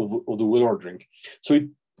of the well ordering. So it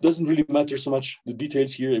doesn't really matter so much the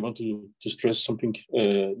details here. I want to stress something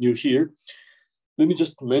new here. Let me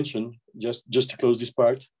just mention, just to close this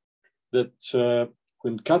part, that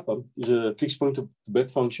when kappa is a fixed point of the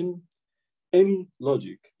Bethe function, any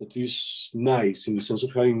logic that is nice in the sense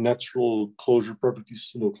of having natural closure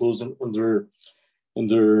properties, closed under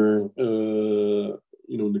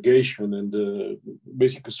negation and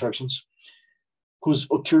basic constructions, whose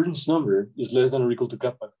occurrence number is less than or equal to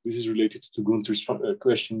kappa. This is related to Gunther's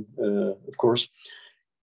question, of course.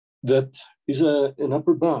 That is an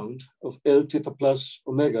upper bound of L theta plus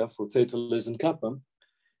omega for theta less than kappa,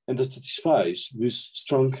 and that satisfies this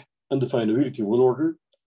strong undefinability well order.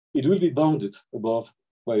 It will be bounded above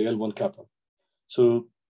by L1 kappa. So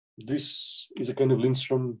this is a kind of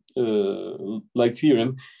Lindstrom-like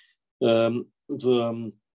theorem.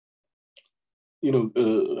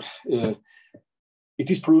 It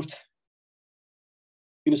is proved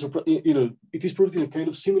in a kind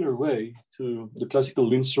of similar way to the classical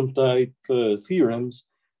Lindstrom type theorems,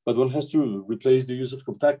 but one has to replace the use of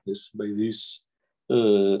compactness by this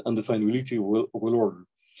undefinability of well order.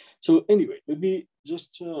 So anyway, let me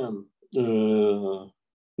just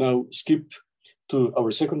now skip to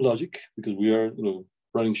our second logic, because we are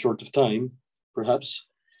running short of time, perhaps.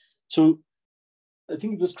 So I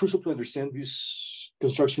think it was crucial to understand this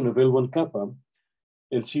construction of L1 kappa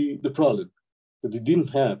and see the problem, that it didn't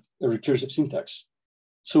have a recursive syntax.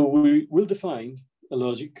 So we will define a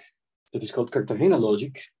logic that is called Cartagena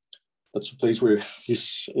logic. That's a place where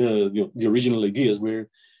this, the original ideas were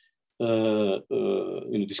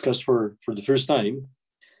discussed for the first time,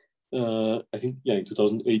 I think, in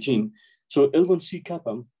 2018. So L1C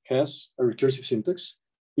kappa has a recursive syntax.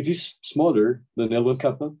 It is smaller than L1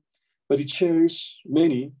 kappa, but it shares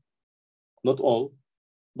many, not all,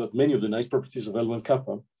 but many of the nice properties of L1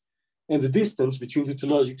 kappa. And the distance between the two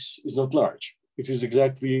logics is not large. It is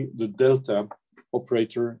exactly the delta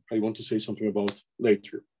operator I want to say something about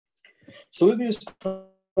later. So let me describe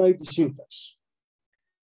the syntax.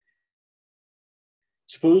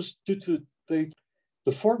 Suppose due to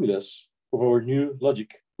the formulas of our new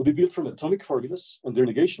logic will be built from atomic formulas and their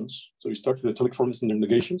negations. So you start with atomic formulas and their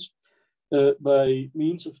negations by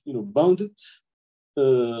means of bounded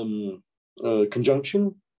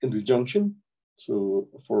conjunction and disjunction. So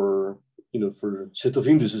for set of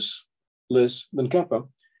indices less than kappa.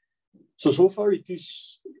 So far it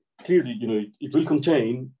is clearly, it will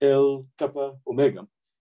contain L kappa omega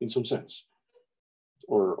in some sense,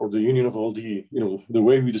 or the union of all the, the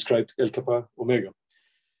way we described L kappa omega.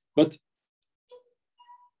 But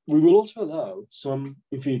we will also allow some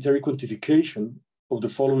infinitary quantification of the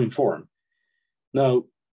following form. Now,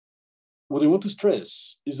 what I want to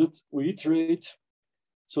stress is that we iterate.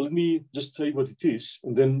 So let me just say what it is,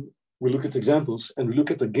 and then we look at examples and we look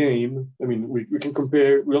at a game. I mean, we can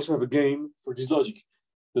compare. We also have a game for this logic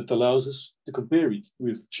that allows us to compare it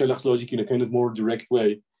with Schellach's logic in a kind of more direct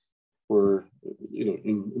way, or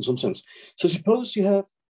in some sense. So suppose you have,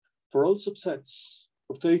 for all subsets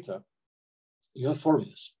of theta, you have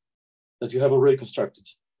formulas that you have already constructed,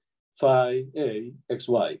 phi a x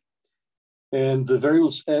y, and the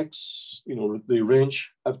variables x, they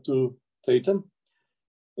range up to theta.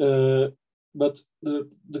 But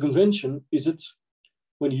the convention is that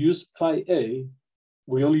when you use phi a,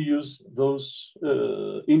 we only use those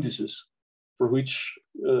indices for which,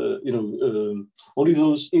 only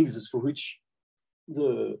those indices for which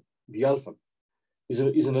the alpha is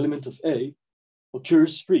an element of A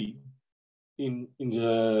occurs free in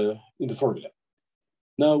the formula.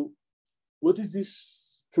 Now, what is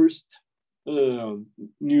this first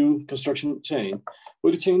new construction chain?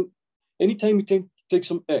 Well, it's saying anytime you take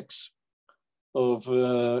some x of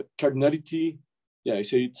cardinality, I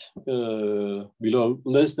say it below,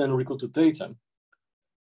 less than or equal to theta,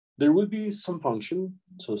 there will be some function.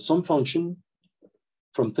 So some function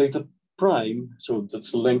from theta prime, so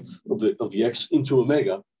that's the length of the x, into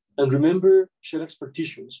omega. And remember Schellach's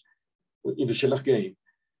partitions in the Schellach game.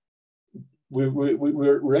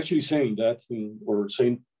 We're actually saying that, or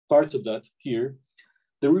saying part of that here.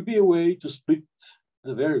 There will be a way to split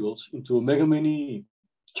the variables into omega many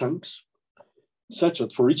chunks, such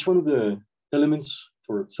that for each one of the elements,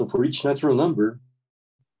 for each natural number,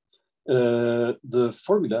 the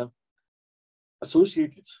formula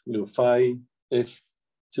associated, phi f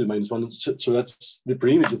to the minus 1, so that's the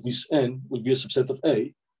preimage of this n, will be a subset of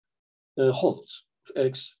A, holds of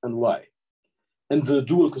x and y. And the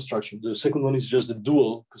dual construction, the second one is just the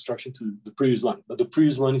dual construction to the previous one, but the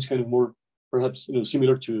previous one is kind of more, perhaps,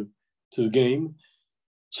 similar to the game.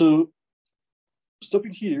 So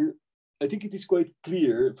stopping here, I think it is quite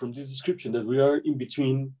clear from this description that we are in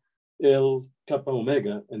between L kappa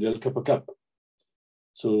omega and L kappa kappa.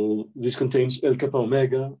 So this contains L kappa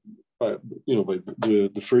omega, by the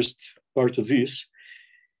first part of this.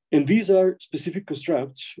 And these are specific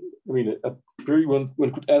constructs. I mean, a priori one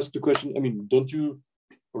could ask the question, I mean, don't you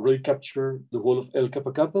already capture the whole of L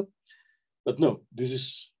kappa kappa? But no, this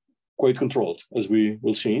is quite controlled, as we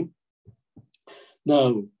will see.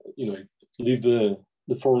 Now, I leave the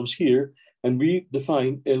forms here, and we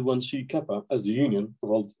define L1C kappa as the union of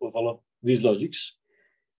all of these logics.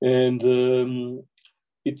 And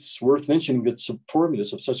it's worth mentioning that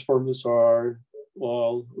subformulas of such formulas are,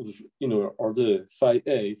 well, are the phi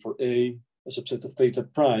a for a subset of theta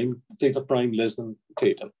prime less than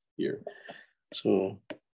theta here. So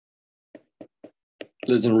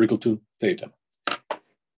less than or equal to theta.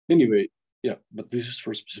 Anyway, but this is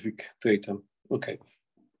for specific theta. Okay.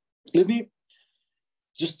 Let me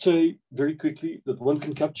just say very quickly that one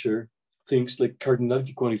can capture things like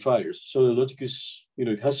cardinality quantifiers. So the logic is,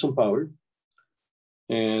 it has some power.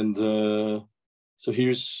 And so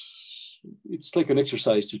it's like an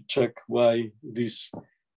exercise to check why this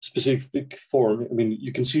specific form, I mean,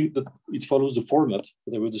 you can see that it follows the format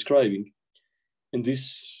that I was describing. And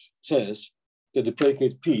this says that the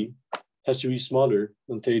predicate P has to be smaller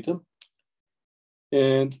than theta.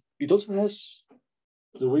 And it also has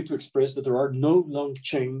the way to express that there are no long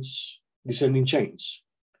descending chains.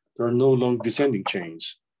 There are no long descending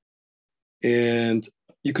chains. And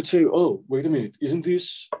you could say, oh, wait a minute, isn't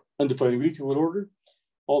this undefinability of an order?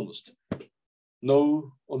 Almost.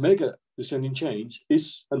 No omega descending chains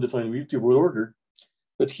is undefined mutable order.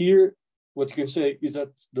 But here, what you can say is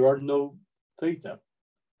that there are no theta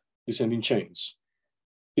descending chains.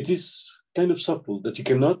 It is kind of subtle that you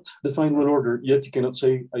cannot define well order, yet you cannot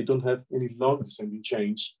say, I don't have any long descending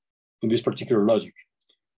chains in this particular logic.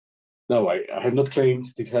 Now, I have not claimed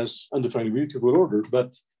that it has undefined mutable order,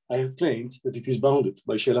 but I have claimed that it is bounded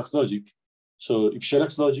by Schellach's logic. So if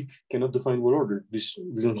Schellach's logic cannot define well order, this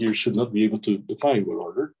one here should not be able to define well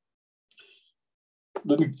order.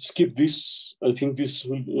 Let me skip this. I think this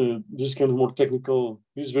is kind of more technical.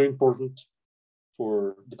 This is very important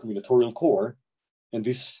for the combinatorial core, and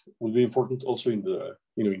this will be important also in the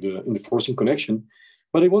in the forcing connection.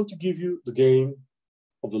 But I want to give you the game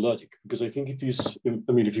of the logic, because I think it is.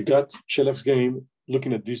 I mean, if you got Schellach's game,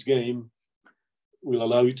 looking at this game will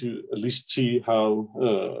allow you to at least see how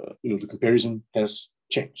the comparison has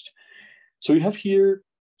changed. So you have here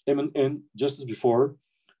M and N just as before.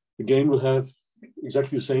 The game will have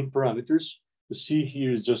exactly the same parameters. The C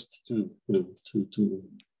here is just to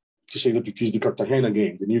say that it is the Cartagena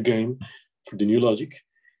game, the new game for the new logic.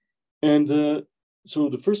 And so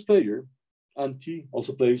the first player, anti,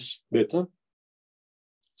 also plays beta.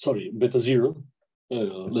 Sorry, beta 0,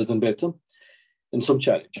 less than beta, and some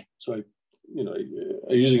challenge. So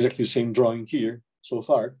I use exactly the same drawing here so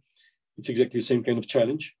far. It's exactly the same kind of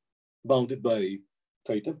challenge, bounded by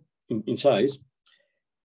theta in size.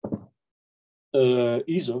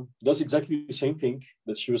 ISO does exactly the same thing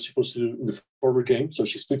that she was supposed to do in the former game. So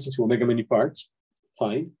she splits into omega many parts,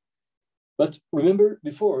 fine. But remember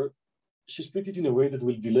before, she split it in a way that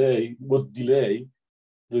would delay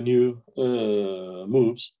the new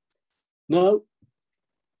moves. Now,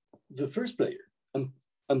 the first player, an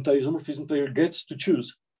anti-isomorphism player, gets to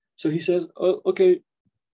choose. So he says, oh, okay,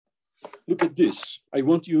 look at this. I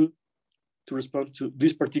want you to respond to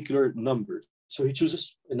this particular number. So he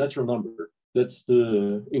chooses a natural number. That's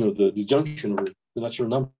the disjunction or the natural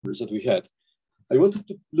numbers that we had. I wanted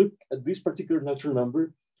to look at this particular natural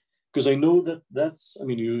number because I know that that's, I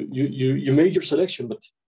mean, you made your selection, but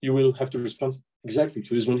you will have to respond exactly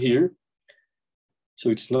to this one here. So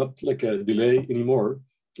it's not like a delay anymore.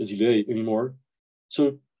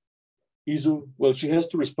 So ISO, well, she has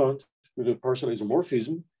to respond with a partial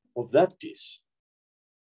isomorphism of that piece.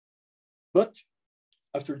 But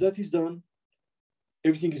after that is done,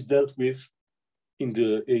 everything is dealt with in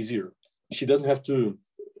the A0. She doesn't have to,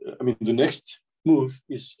 I mean, the next move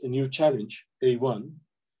is a new challenge, A1.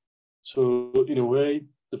 So in a way,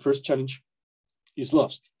 the first challenge is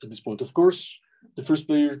lost at this point. Of course, the first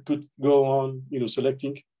player could go on,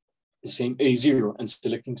 selecting the same A0 and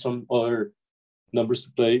selecting some other numbers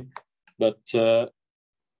to play. But the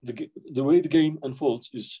way the game unfolds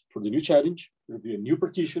is for the new challenge, there will be a new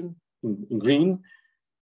partition in green.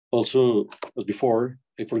 Also, as before,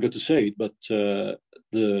 I forgot to say it, but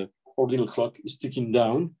the ordinal clock is ticking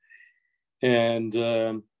down, and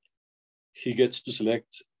he gets to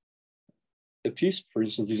select a piece. For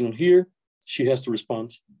instance, this one here. She has to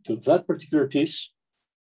respond to that particular piece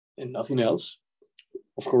and nothing else.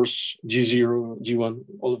 Of course, G0, G1,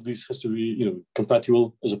 all of this has to be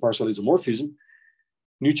compatible as a partial isomorphism.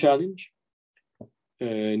 New challenge,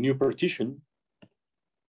 new partition.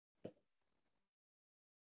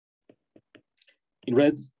 In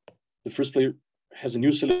red, the first player has a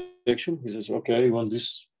new selection. He says, okay, I want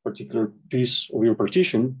this particular piece of your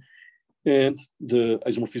partition. And the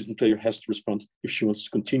isomorphism player has to respond if she wants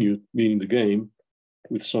to continue being in the game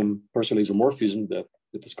with some partial isomorphism that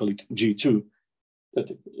let's call it G2,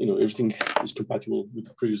 that everything is compatible with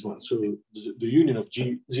the previous one. So the union of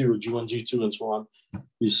G0, G1, G2, and so on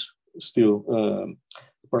is still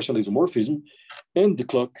partial isomorphism, and the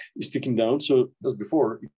clock is ticking down. So as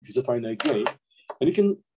before, it is a finite game. And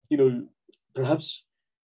you can, perhaps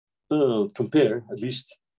compare at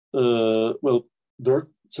least, well, there are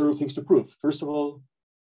several things to prove. First of all,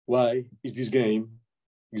 why is this game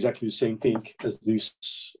exactly the same thing as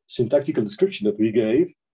this syntactical description that we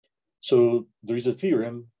gave? So there is a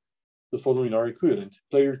theorem, the following are equivalent.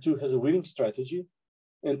 Player 2 has a winning strategy,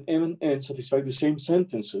 and M and N satisfy the same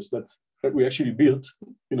sentences that we actually built,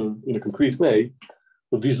 in a concrete way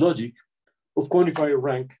of this logic of quantifier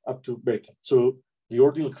rank up to beta. So the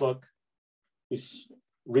ordinal clock is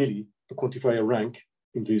really the quantifier rank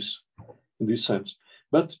in this sense.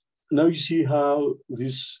 But now you see how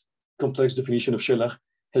this complex definition of Schellach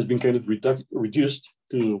has been kind of reduced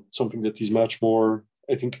to something that is much more,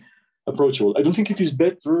 I think, approachable. I don't think it is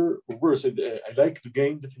better or worse. I like the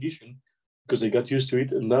game definition because I got used to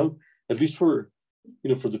it. And now, at least for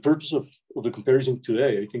the purpose of the comparison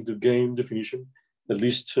today, I think the game definition, at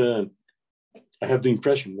least I have the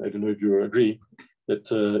impression, I don't know if you agree, that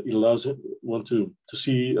it allows one to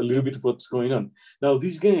see a little bit of what's going on. Now,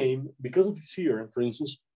 this game, because of this theorem, for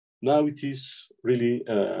instance, now it is really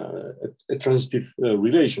a transitive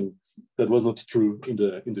relation that was not true in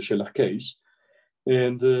the Scheller case.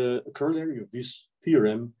 And a corollary of this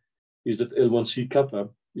theorem is that L1C kappa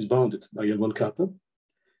is bounded by L1 kappa.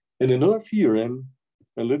 And another theorem,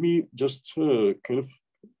 and let me just kind of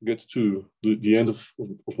get to the end of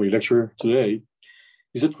my lecture today,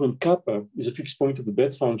 is that when kappa is a fixed point of the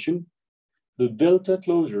bed function, the delta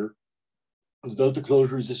closure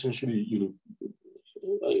is essentially,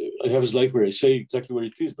 I have a slide where I say exactly where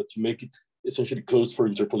it is, but you make it essentially closed for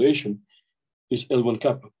interpolation, is L1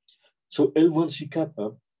 kappa. So L1C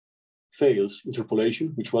kappa fails interpolation,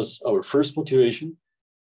 which was our first motivation.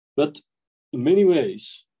 But in many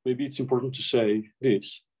ways, maybe it's important to say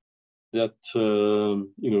this, that,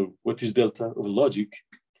 what is delta of logic?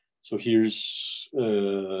 So here's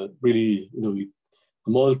really, a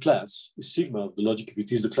model class is sigma of the logic if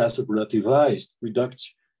it is the class of relativized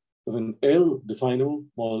reduction of an L-definable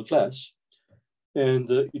model class. And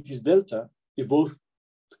it is delta if both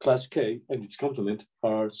class K and its complement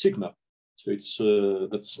are sigma. So it's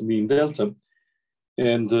that's mean delta.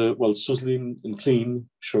 And Suslin and Klein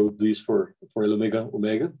showed this for L omega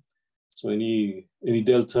omega. So any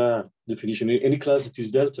delta definition, any class that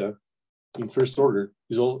is delta in first order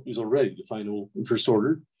is already definable in first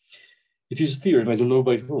order. It is a theorem, I don't know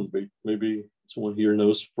by whom, but maybe someone here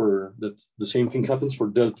knows that the same thing happens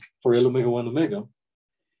for L omega 1 omega.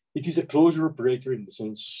 It is a closure operator in the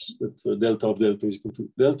sense that delta of delta is equal to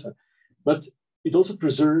delta, but it also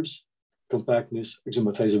preserves compactness,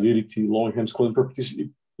 axiomatizability, Longham-Skolem properties.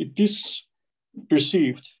 It is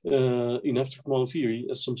perceived in abstract model theory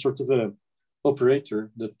as some sort of a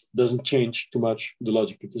operator that doesn't change too much the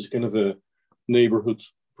logic. It is kind of a neighborhood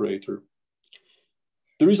operator.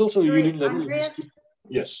 There is also a union level. Andreas,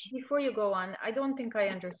 yes. Before you go on, I don't think I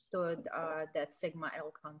understood that sigma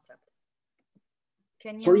L concept.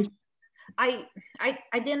 Can you? Sorry? I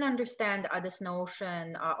didn't understand this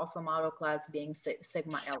notion of a model class being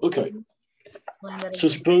sigma L. Okay. So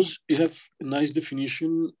suppose you have a nice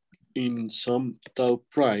definition in some tau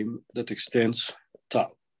prime that extends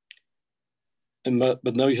tau.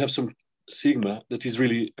 But now you have some sigma that is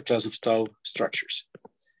really a class of tau structures.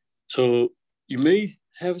 So you may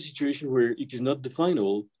have a situation where it is not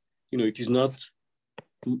definable, it is not,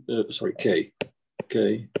 K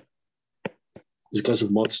is a class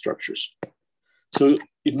of mod structures. So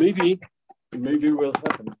it may very well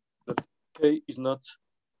happen that K is not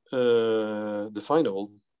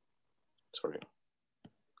definable. Sorry.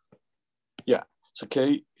 Yeah, so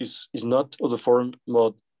K is not of the form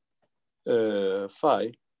mod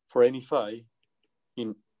phi for any phi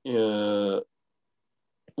in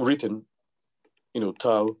written,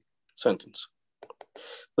 tau sentence.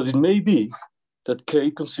 But it may be that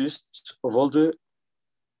K consists of all the,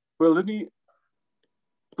 let me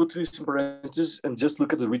put this in parentheses and just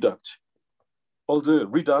look at the reduct. All the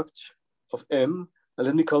reduct of M, and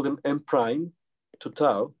let me call them M prime to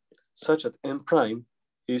tau, such that M prime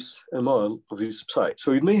is a model of this psi.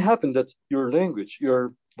 So it may happen that your language,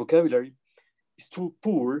 your vocabulary is too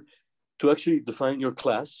poor to actually define your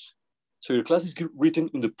class. So your class is written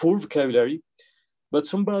in the poor vocabulary, but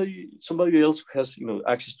somebody else has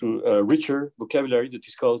access to a richer vocabulary that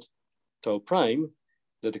is called tau prime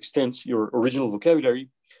that extends your original vocabulary.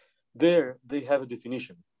 There they have a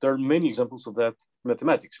definition. There are many examples of that in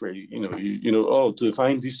mathematics where to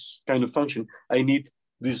define this kind of function, I need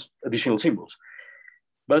these additional symbols.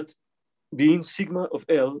 But being sigma of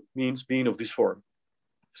L means being of this form.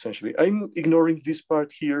 Essentially, I'm ignoring this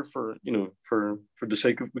part here for the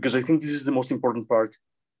sake of, because I think this is the most important part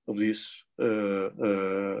of this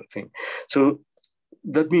thing. So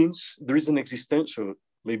that means there is an existential,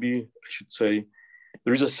 maybe I should say,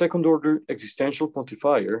 there is a second order existential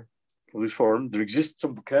quantifier of this form. There exists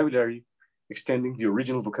some vocabulary extending the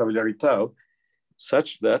original vocabulary tau,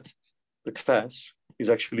 such that the class is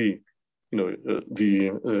actually,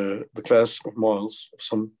 the class of models of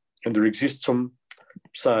some, and there exists some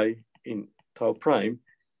psi in tau prime,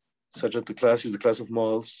 such that the class is the class of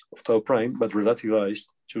models of tau prime, but relativized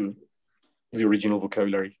to the original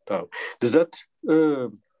vocabulary tau. Does that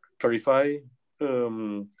clarify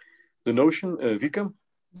the notion, Vika?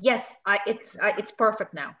 Yes, it's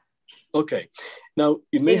perfect now. Okay. Now,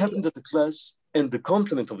 it may happen that the class and the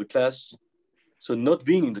complement of the class, so not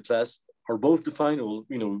being in the class, are both definable,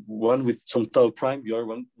 one with some tau prime, the other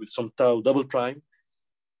one with some tau double prime.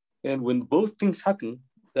 And when both things happen,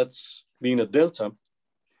 that's being a delta.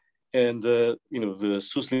 And, the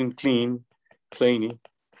Suslin-Klein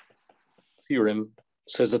theorem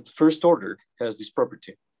says that the first order has this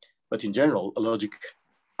property, but in general, a logic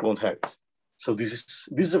won't have it. So this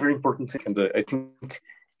is a very important thing, and I think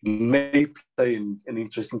it may play an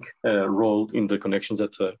interesting role in the connections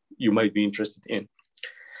that you might be interested in.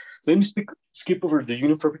 Let me skip over the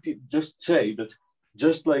union property. Just say that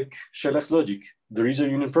just like Sherlock's logic, there is a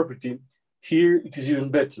union property. Here it is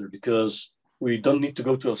even better because we don't need to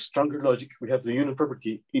go to a stronger logic. We have the union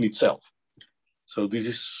property in itself. So this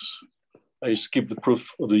is, I skip the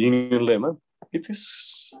proof of the union lemma. It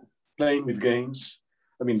is playing with games.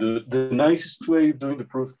 I mean, the nicest way of doing the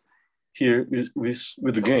proof here is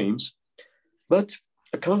with the games, but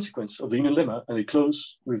a consequence of the union lemma, and I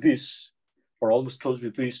close with this, or almost close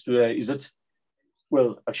with this today, is that,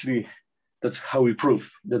 well, actually, that's how we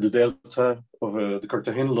prove that the delta of the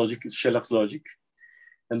Cartesian logic is Sherlock's logic.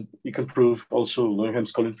 And you can prove also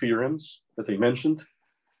Langham's-Collin theorems that I mentioned.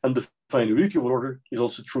 And the definability of order is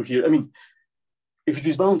also true here. I mean, if it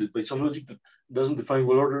is bounded by some logic that doesn't define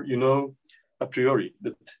well order, you know a priori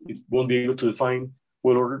that it won't be able to define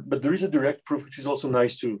well order. But there is a direct proof, which is also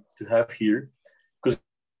nice to have here, because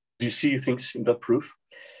you see things in that proof.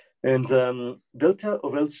 And delta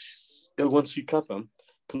of L1C kappa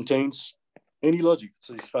contains any logic that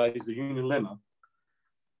satisfies the union lemma.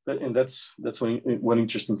 And that's one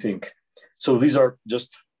interesting thing. So these are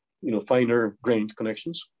just finer grained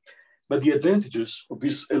connections. But the advantages of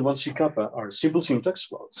this L1C kappa are simple syntax.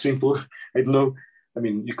 Well, simple, I don't know. I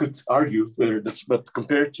mean, you could argue whether that's, but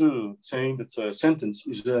compared to saying that a sentence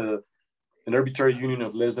is an arbitrary union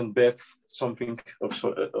of less than bet something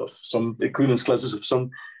of some equivalence classes of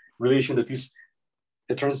some relation that is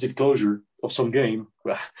a transitive closure of some game.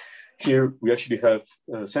 Well, here we actually have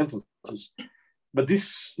sentences. But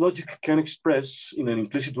this logic can express in an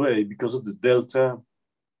implicit way because of the delta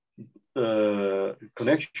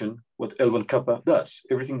connection, what L1 kappa does.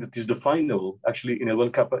 Everything that is definable actually in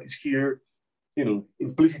L1 kappa is here,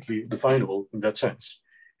 implicitly definable in that sense.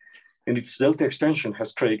 And its delta extension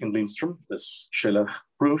has Craig and Lindstrom, as Scheller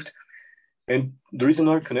proved. And there is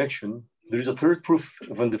another connection. There is a third proof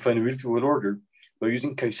of undefinability of well order by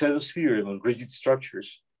using Caicedo's theorem on rigid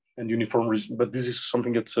structures and uniform region. But this is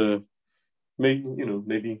something that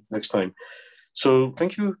maybe next time. So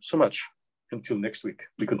thank you so much. Until next week,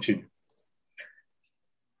 we continue.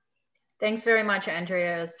 Thanks very much,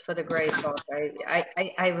 Andreas, for the great talk.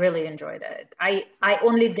 I really enjoyed it. I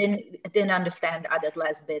only didn't understand that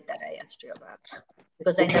last bit that I asked you about,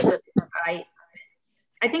 because I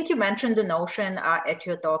think you mentioned the notion at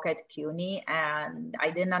your talk at CUNY, and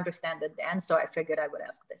I didn't understand it then, so I figured I would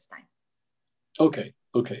ask this time. Okay,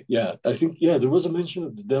 yeah, I think, yeah, there was a mention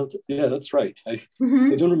of the delta. Yeah, that's right. I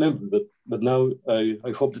don't remember, but now I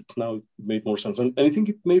hope that now it made more sense. And I think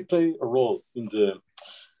it may play a role in the,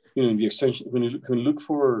 in the extension, when you look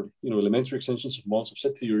for, elementary extensions of models of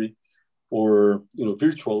set theory, or,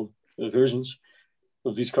 virtual versions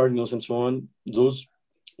of these cardinals and so on, those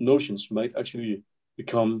notions might actually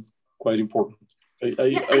become quite important. I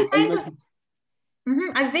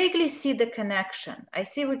vaguely see the connection. I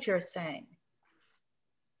see what you're saying.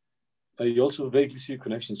 I also vaguely see a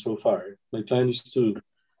connection so far. My plan is to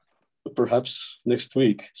perhaps next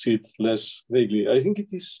week see it less vaguely. I think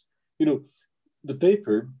it is, the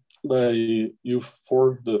paper by you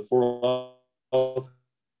for the four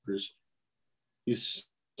authors is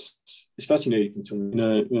fascinating to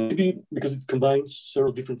me. Maybe because it combines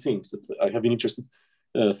several different things that I have been interested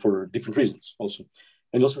for different reasons also.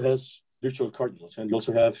 And also has virtual cardinals, and you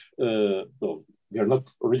also have, well, they are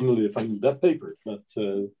not originally defined in that paper, but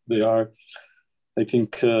they are, I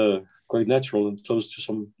think, quite natural and close to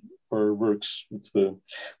some of our works.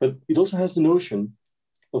 But it also has the notion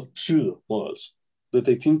of pseudo models that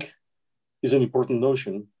I think is an important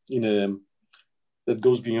notion that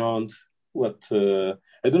goes beyond what,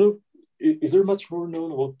 I don't know, is there much more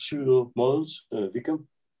known about pseudo models, Vika?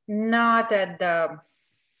 Not at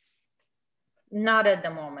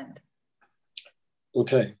the moment.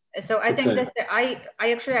 Okay. So I think that I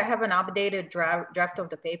actually have an updated draft of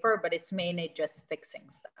the paper, but it's mainly just fixing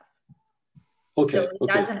stuff. Okay. So it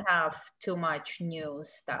doesn't have too much new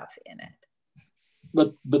stuff in it.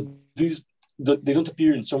 But these they don't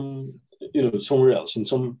appear in some somewhere else, in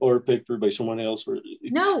some other paper by someone else, or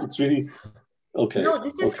it's really okay. No,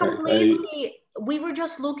 this is completely. We were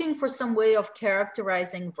just looking for some way of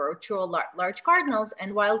characterizing virtual large cardinals,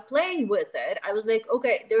 and while playing with it, I was like,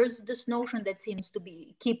 okay, there's this notion that seems to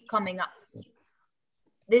keep coming up.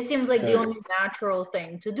 This seems like the only natural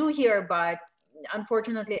thing to do here, but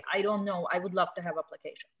unfortunately, I don't know. I would love to have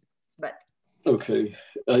applications, but okay,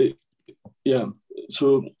 yeah.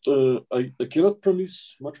 So I cannot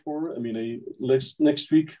promise much more. I mean,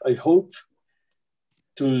 next week I hope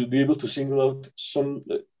to be able to single out some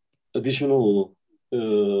additional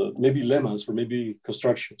maybe lemmas or maybe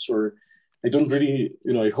constructions, or I don't really,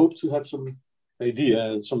 I hope to have some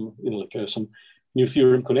idea, some, some new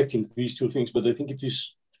theorem connecting these two things, but I think it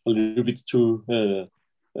is a little bit too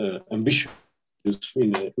ambitious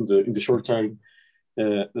in the short time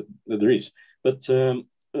that there is. But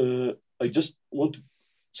I just want to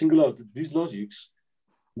single out that these logics,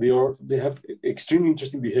 they have extremely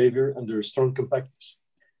interesting behavior and they're strong compactness.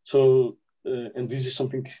 So, and this is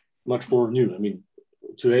something much more new. I mean,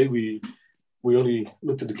 today we only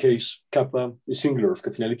looked at the case kappa is singular of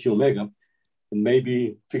catenality omega, and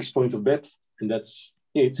maybe fixed point of depth, and that's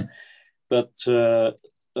it. But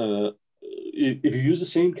if you use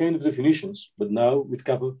the same kind of definitions, but now with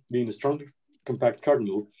kappa being a strongly compact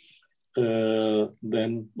cardinal,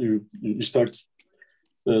 then you start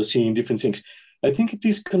seeing different things. I think it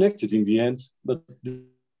is connected in the end, but this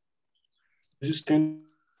is kind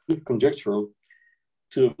of conjectural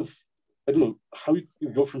to, I don't know, how you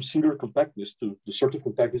go from singular compactness to the sort of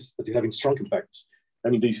compactness that you have in strong compactness. I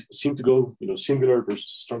mean, they seem to go, singular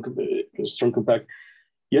versus strong compact,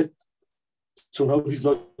 yet somehow this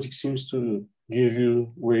logic seems to give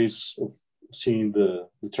you ways of seeing the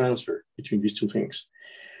transfer between these two things.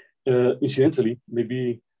 Incidentally,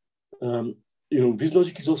 maybe, this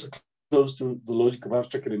logic is also close to the logic of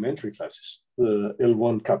abstract elementary classes, the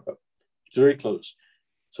L1 kappa. It's very close.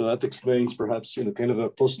 So that explains perhaps, kind of a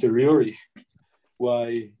posteriori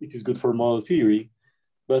why it is good for model theory.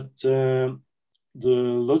 But the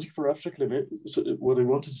logic for abstract elementary, so what I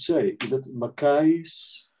wanted to say is that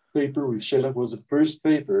Mackay's paper with Shellac was the first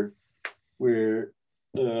paper where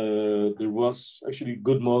there was actually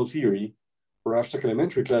good model theory for abstract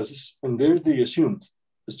elementary classes, and there they assumed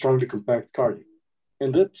a strongly compact cardinal.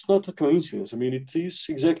 And that's not a coincidence. I mean, it is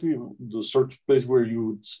exactly the sort of place where you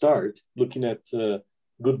would start looking at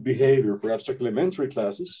good behavior for abstract elementary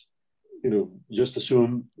classes. Just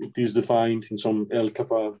assume it is defined in some L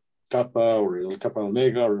kappa or L kappa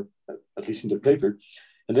omega, or at least in the paper.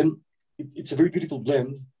 And then it's a very beautiful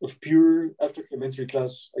blend of pure abstract elementary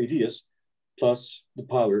class ideas plus the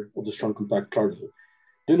power of the strong compact cardinal.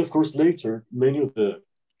 Then, of course, later, many of the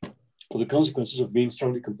consequences of being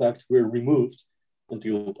strongly compact were removed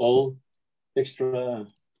until all extra,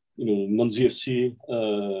 non-ZFC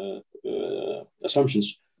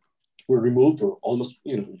assumptions were removed, or almost,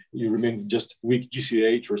 you remain just weak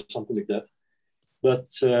GCH or something like that.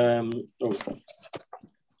 But,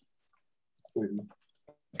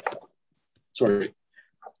 sorry,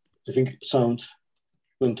 I think sound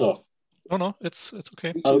went off. No, it's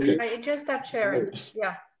okay. Okay. I just stopped sharing.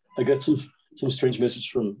 Yeah. I got some strange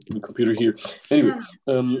message from the computer here. Anyway,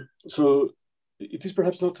 so it is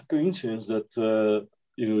perhaps not a coincidence that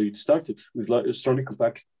it started with strongly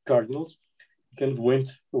compact cardinals, kind of went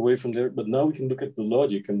away from there, but now we can look at the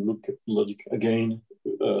logic and look at the logic again,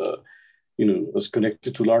 as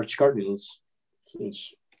connected to large cardinals.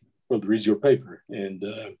 Since, well, there is your paper, and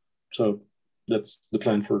so that's the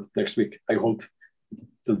plan for next week. I hope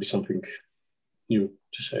there'll be something new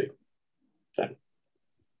to say then.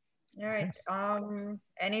 All right.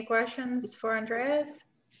 Any questions for Andreas?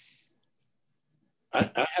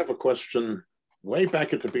 I have a question way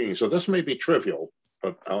back at the beginning. So this may be trivial,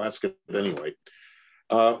 but I'll ask it anyway.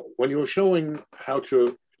 When you were showing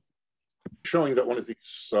that one of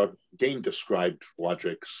these game described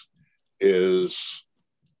logics is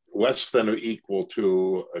less than or equal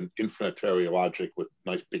to an infinitary logic with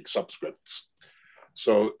nice big subscripts.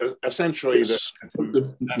 So essentially, yes.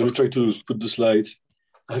 Let me try to put the slide.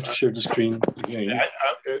 I have to share the screen again.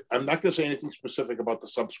 I'm not going to say anything specific about the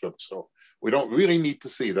subscripts, so we don't really need to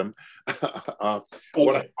see them. Okay.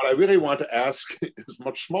 What I really want to ask is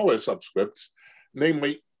much smaller subscripts,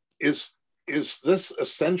 namely, is this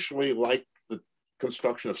essentially like the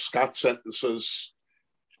construction of Scott sentences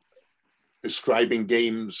describing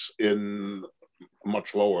games in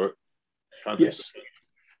much lower context?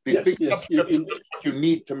 Yes. Yes. What you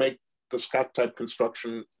need to make the Scott type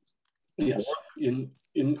construction. Yes.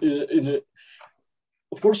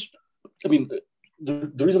 Of course, I mean,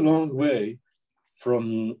 there is a long way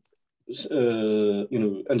from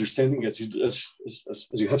understanding, as you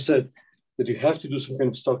have said, that you have to do some kind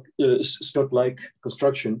of Scott-like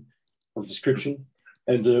construction or description,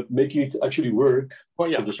 and making it actually work for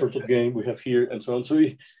the sort of game we have here, and so on. So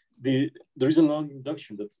there is a long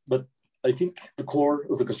induction, but I think the core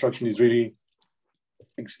of the construction is really,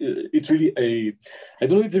 it's really I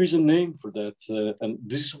don't know if there is a name for that, and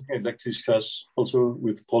this is something I'd like to discuss also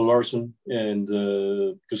with Paul Larson, and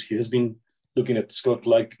because he has been looking at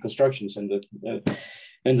Scott-like constructions, and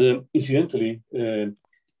incidentally,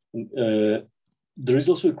 there is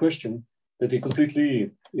also a question that they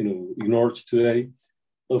completely, ignored today,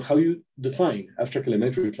 of how you define abstract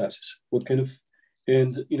elementary classes. What kind of,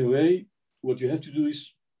 and in a way, what you have to do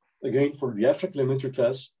is, again, for the abstract elementary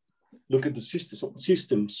class, look at the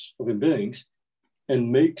systems of embeddings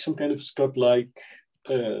and make some kind of Scott-like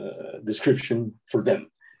description for them.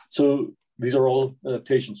 So these are all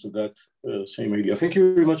adaptations of that same idea. Thank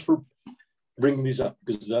you very much for bringing this up,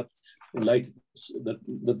 because that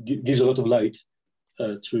gives a lot of light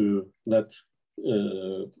to that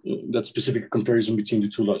that specific comparison between the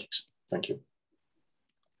two logics. Thank you.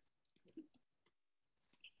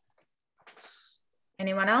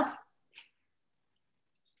 Anyone else?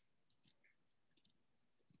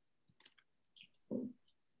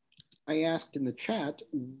 I asked in the chat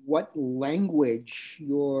what language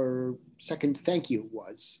your second thank you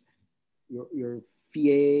was. Your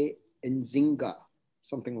Fie and Zinga,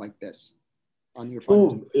 something like this, on your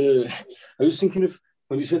phone. Oh, I was thinking of,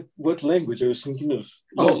 when you said what language, I was thinking of.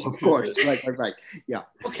 Oh, of course, right. Yeah.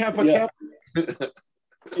 Okay,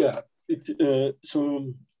 yeah. It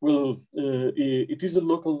is a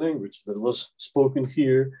local language that was spoken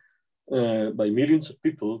here by millions of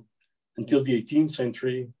people until the 18th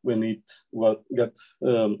century, when it got,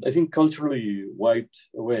 I think, culturally wiped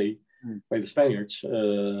away by the Spaniards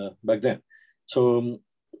back then. So,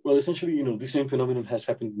 well, essentially, the same phenomenon has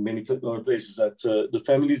happened in many other places, that the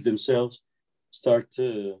families themselves start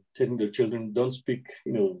telling their children, don't speak,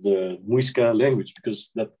 the Muisca language,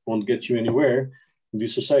 because that won't get you anywhere in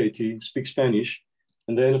this society. Speak Spanish.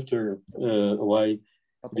 And then after a while,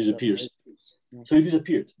 it disappears. So it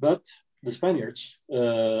disappeared. But the Spaniards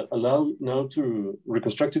allow now to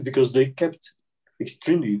reconstruct it, because they kept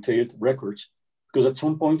extremely detailed records. Because at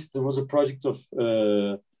some point there was a project of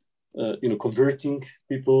converting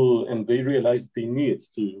people, and they realized they needed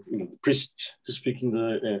to, priests to speak in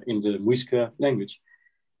the Muisca language.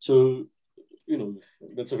 So,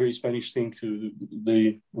 that's a very Spanish thing to.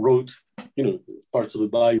 They wrote, parts of the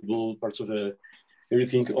Bible, parts of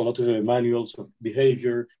everything, a lot of manuals of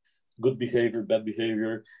behavior, good behavior, bad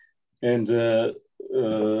behavior, and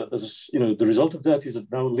as the result of that is that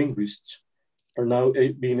now linguists are now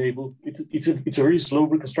being able. It's a very slow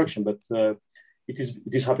reconstruction, but it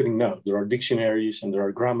is happening now. There are dictionaries and there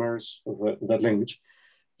are grammars of that language,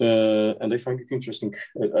 and I find it interesting.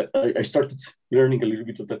 I started learning a little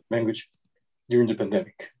bit of that language during the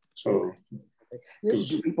pandemic. So,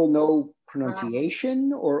 do people know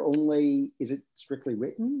pronunciation, or only is it strictly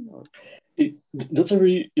written? Or? That's a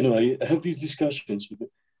very, I have these discussions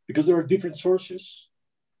because there are different sources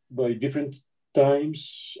by different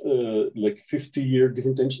times, like 50-year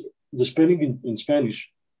different times. The spelling in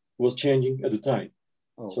Spanish was changing at the time.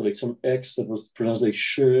 Oh. So like some X that was pronounced like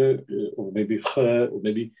sh, or maybe h, or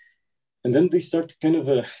maybe, and then they start kind of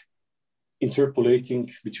interpolating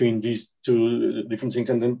between these two different things.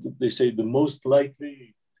 And then they say the most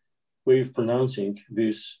likely way of pronouncing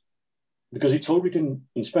this, because it's all written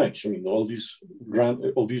in Spanish. I mean, all these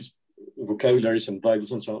vocabularies and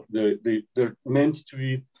Bibles and so on, they're meant to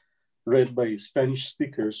be read by Spanish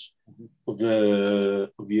speakers of the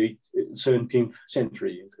 17th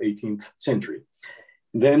century, 18th century.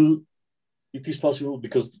 Then it is possible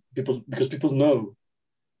because people know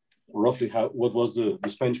roughly what was the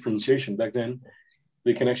Spanish pronunciation back then.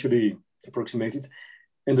 They can actually approximate it.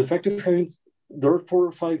 And the fact of having, there are 4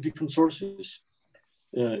 or 5 different sources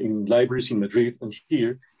in libraries in Madrid and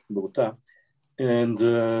here in Bogota, and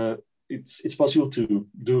it's possible to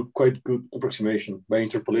do quite good approximation by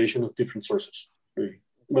interpolation of different sources. Really.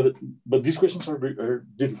 But these questions are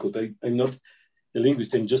difficult. I'm not a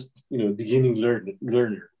linguist. I'm just beginning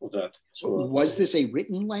learner of that. So was this a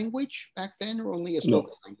written language back then, or only a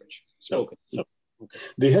spoken language? Spoken. No. Okay.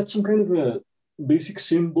 They had some kind of basic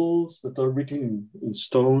symbols that are written in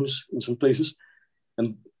stones in some places,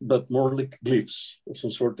 but more like glyphs of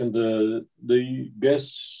some sort. And they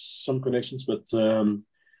guess some connections, but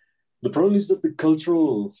the problem is that the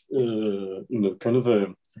cultural kind of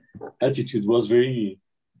attitude was very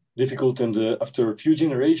difficult. And after a few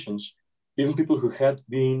generations, even people who had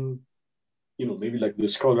been, maybe like the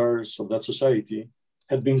scholars of that society,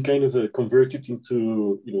 had been kind of converted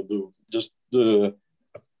into, just the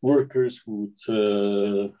workers who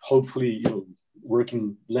would hopefully, work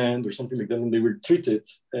in land or something like that, and they were treated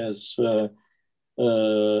as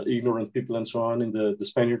ignorant people and so on. And the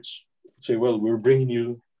Spaniards say, well, we're bringing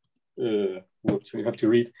you what you have to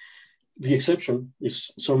read. The exception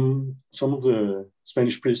is some of the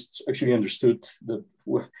Spanish priests actually understood that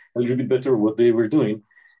a little bit better what they were doing.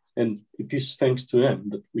 And it is thanks to them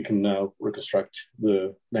that we can now reconstruct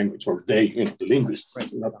the language, or they, the linguists,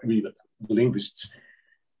 right. Not we, but the linguists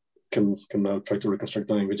can now try to reconstruct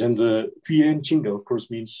the language. And Fien Chinga, of course,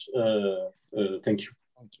 means thank you.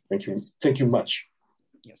 Thank you much.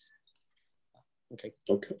 Yes. Okay.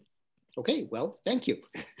 Okay. Okay, well, thank you.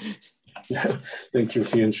 Thank you,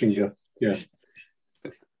 Fien Chinga. Yeah.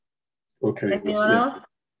 Okay. Anyone else?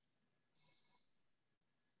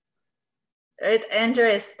 Right,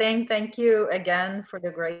 Andrés, thank you again for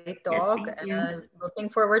the great talk. Yes, and looking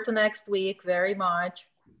forward to next week very much.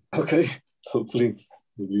 Okay, hopefully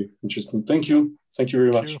it'll be interesting. Thank you. Thank you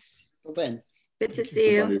very much. Well then. Good to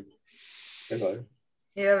see you. Bye-bye.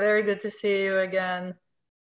 Yeah, very good to see you again.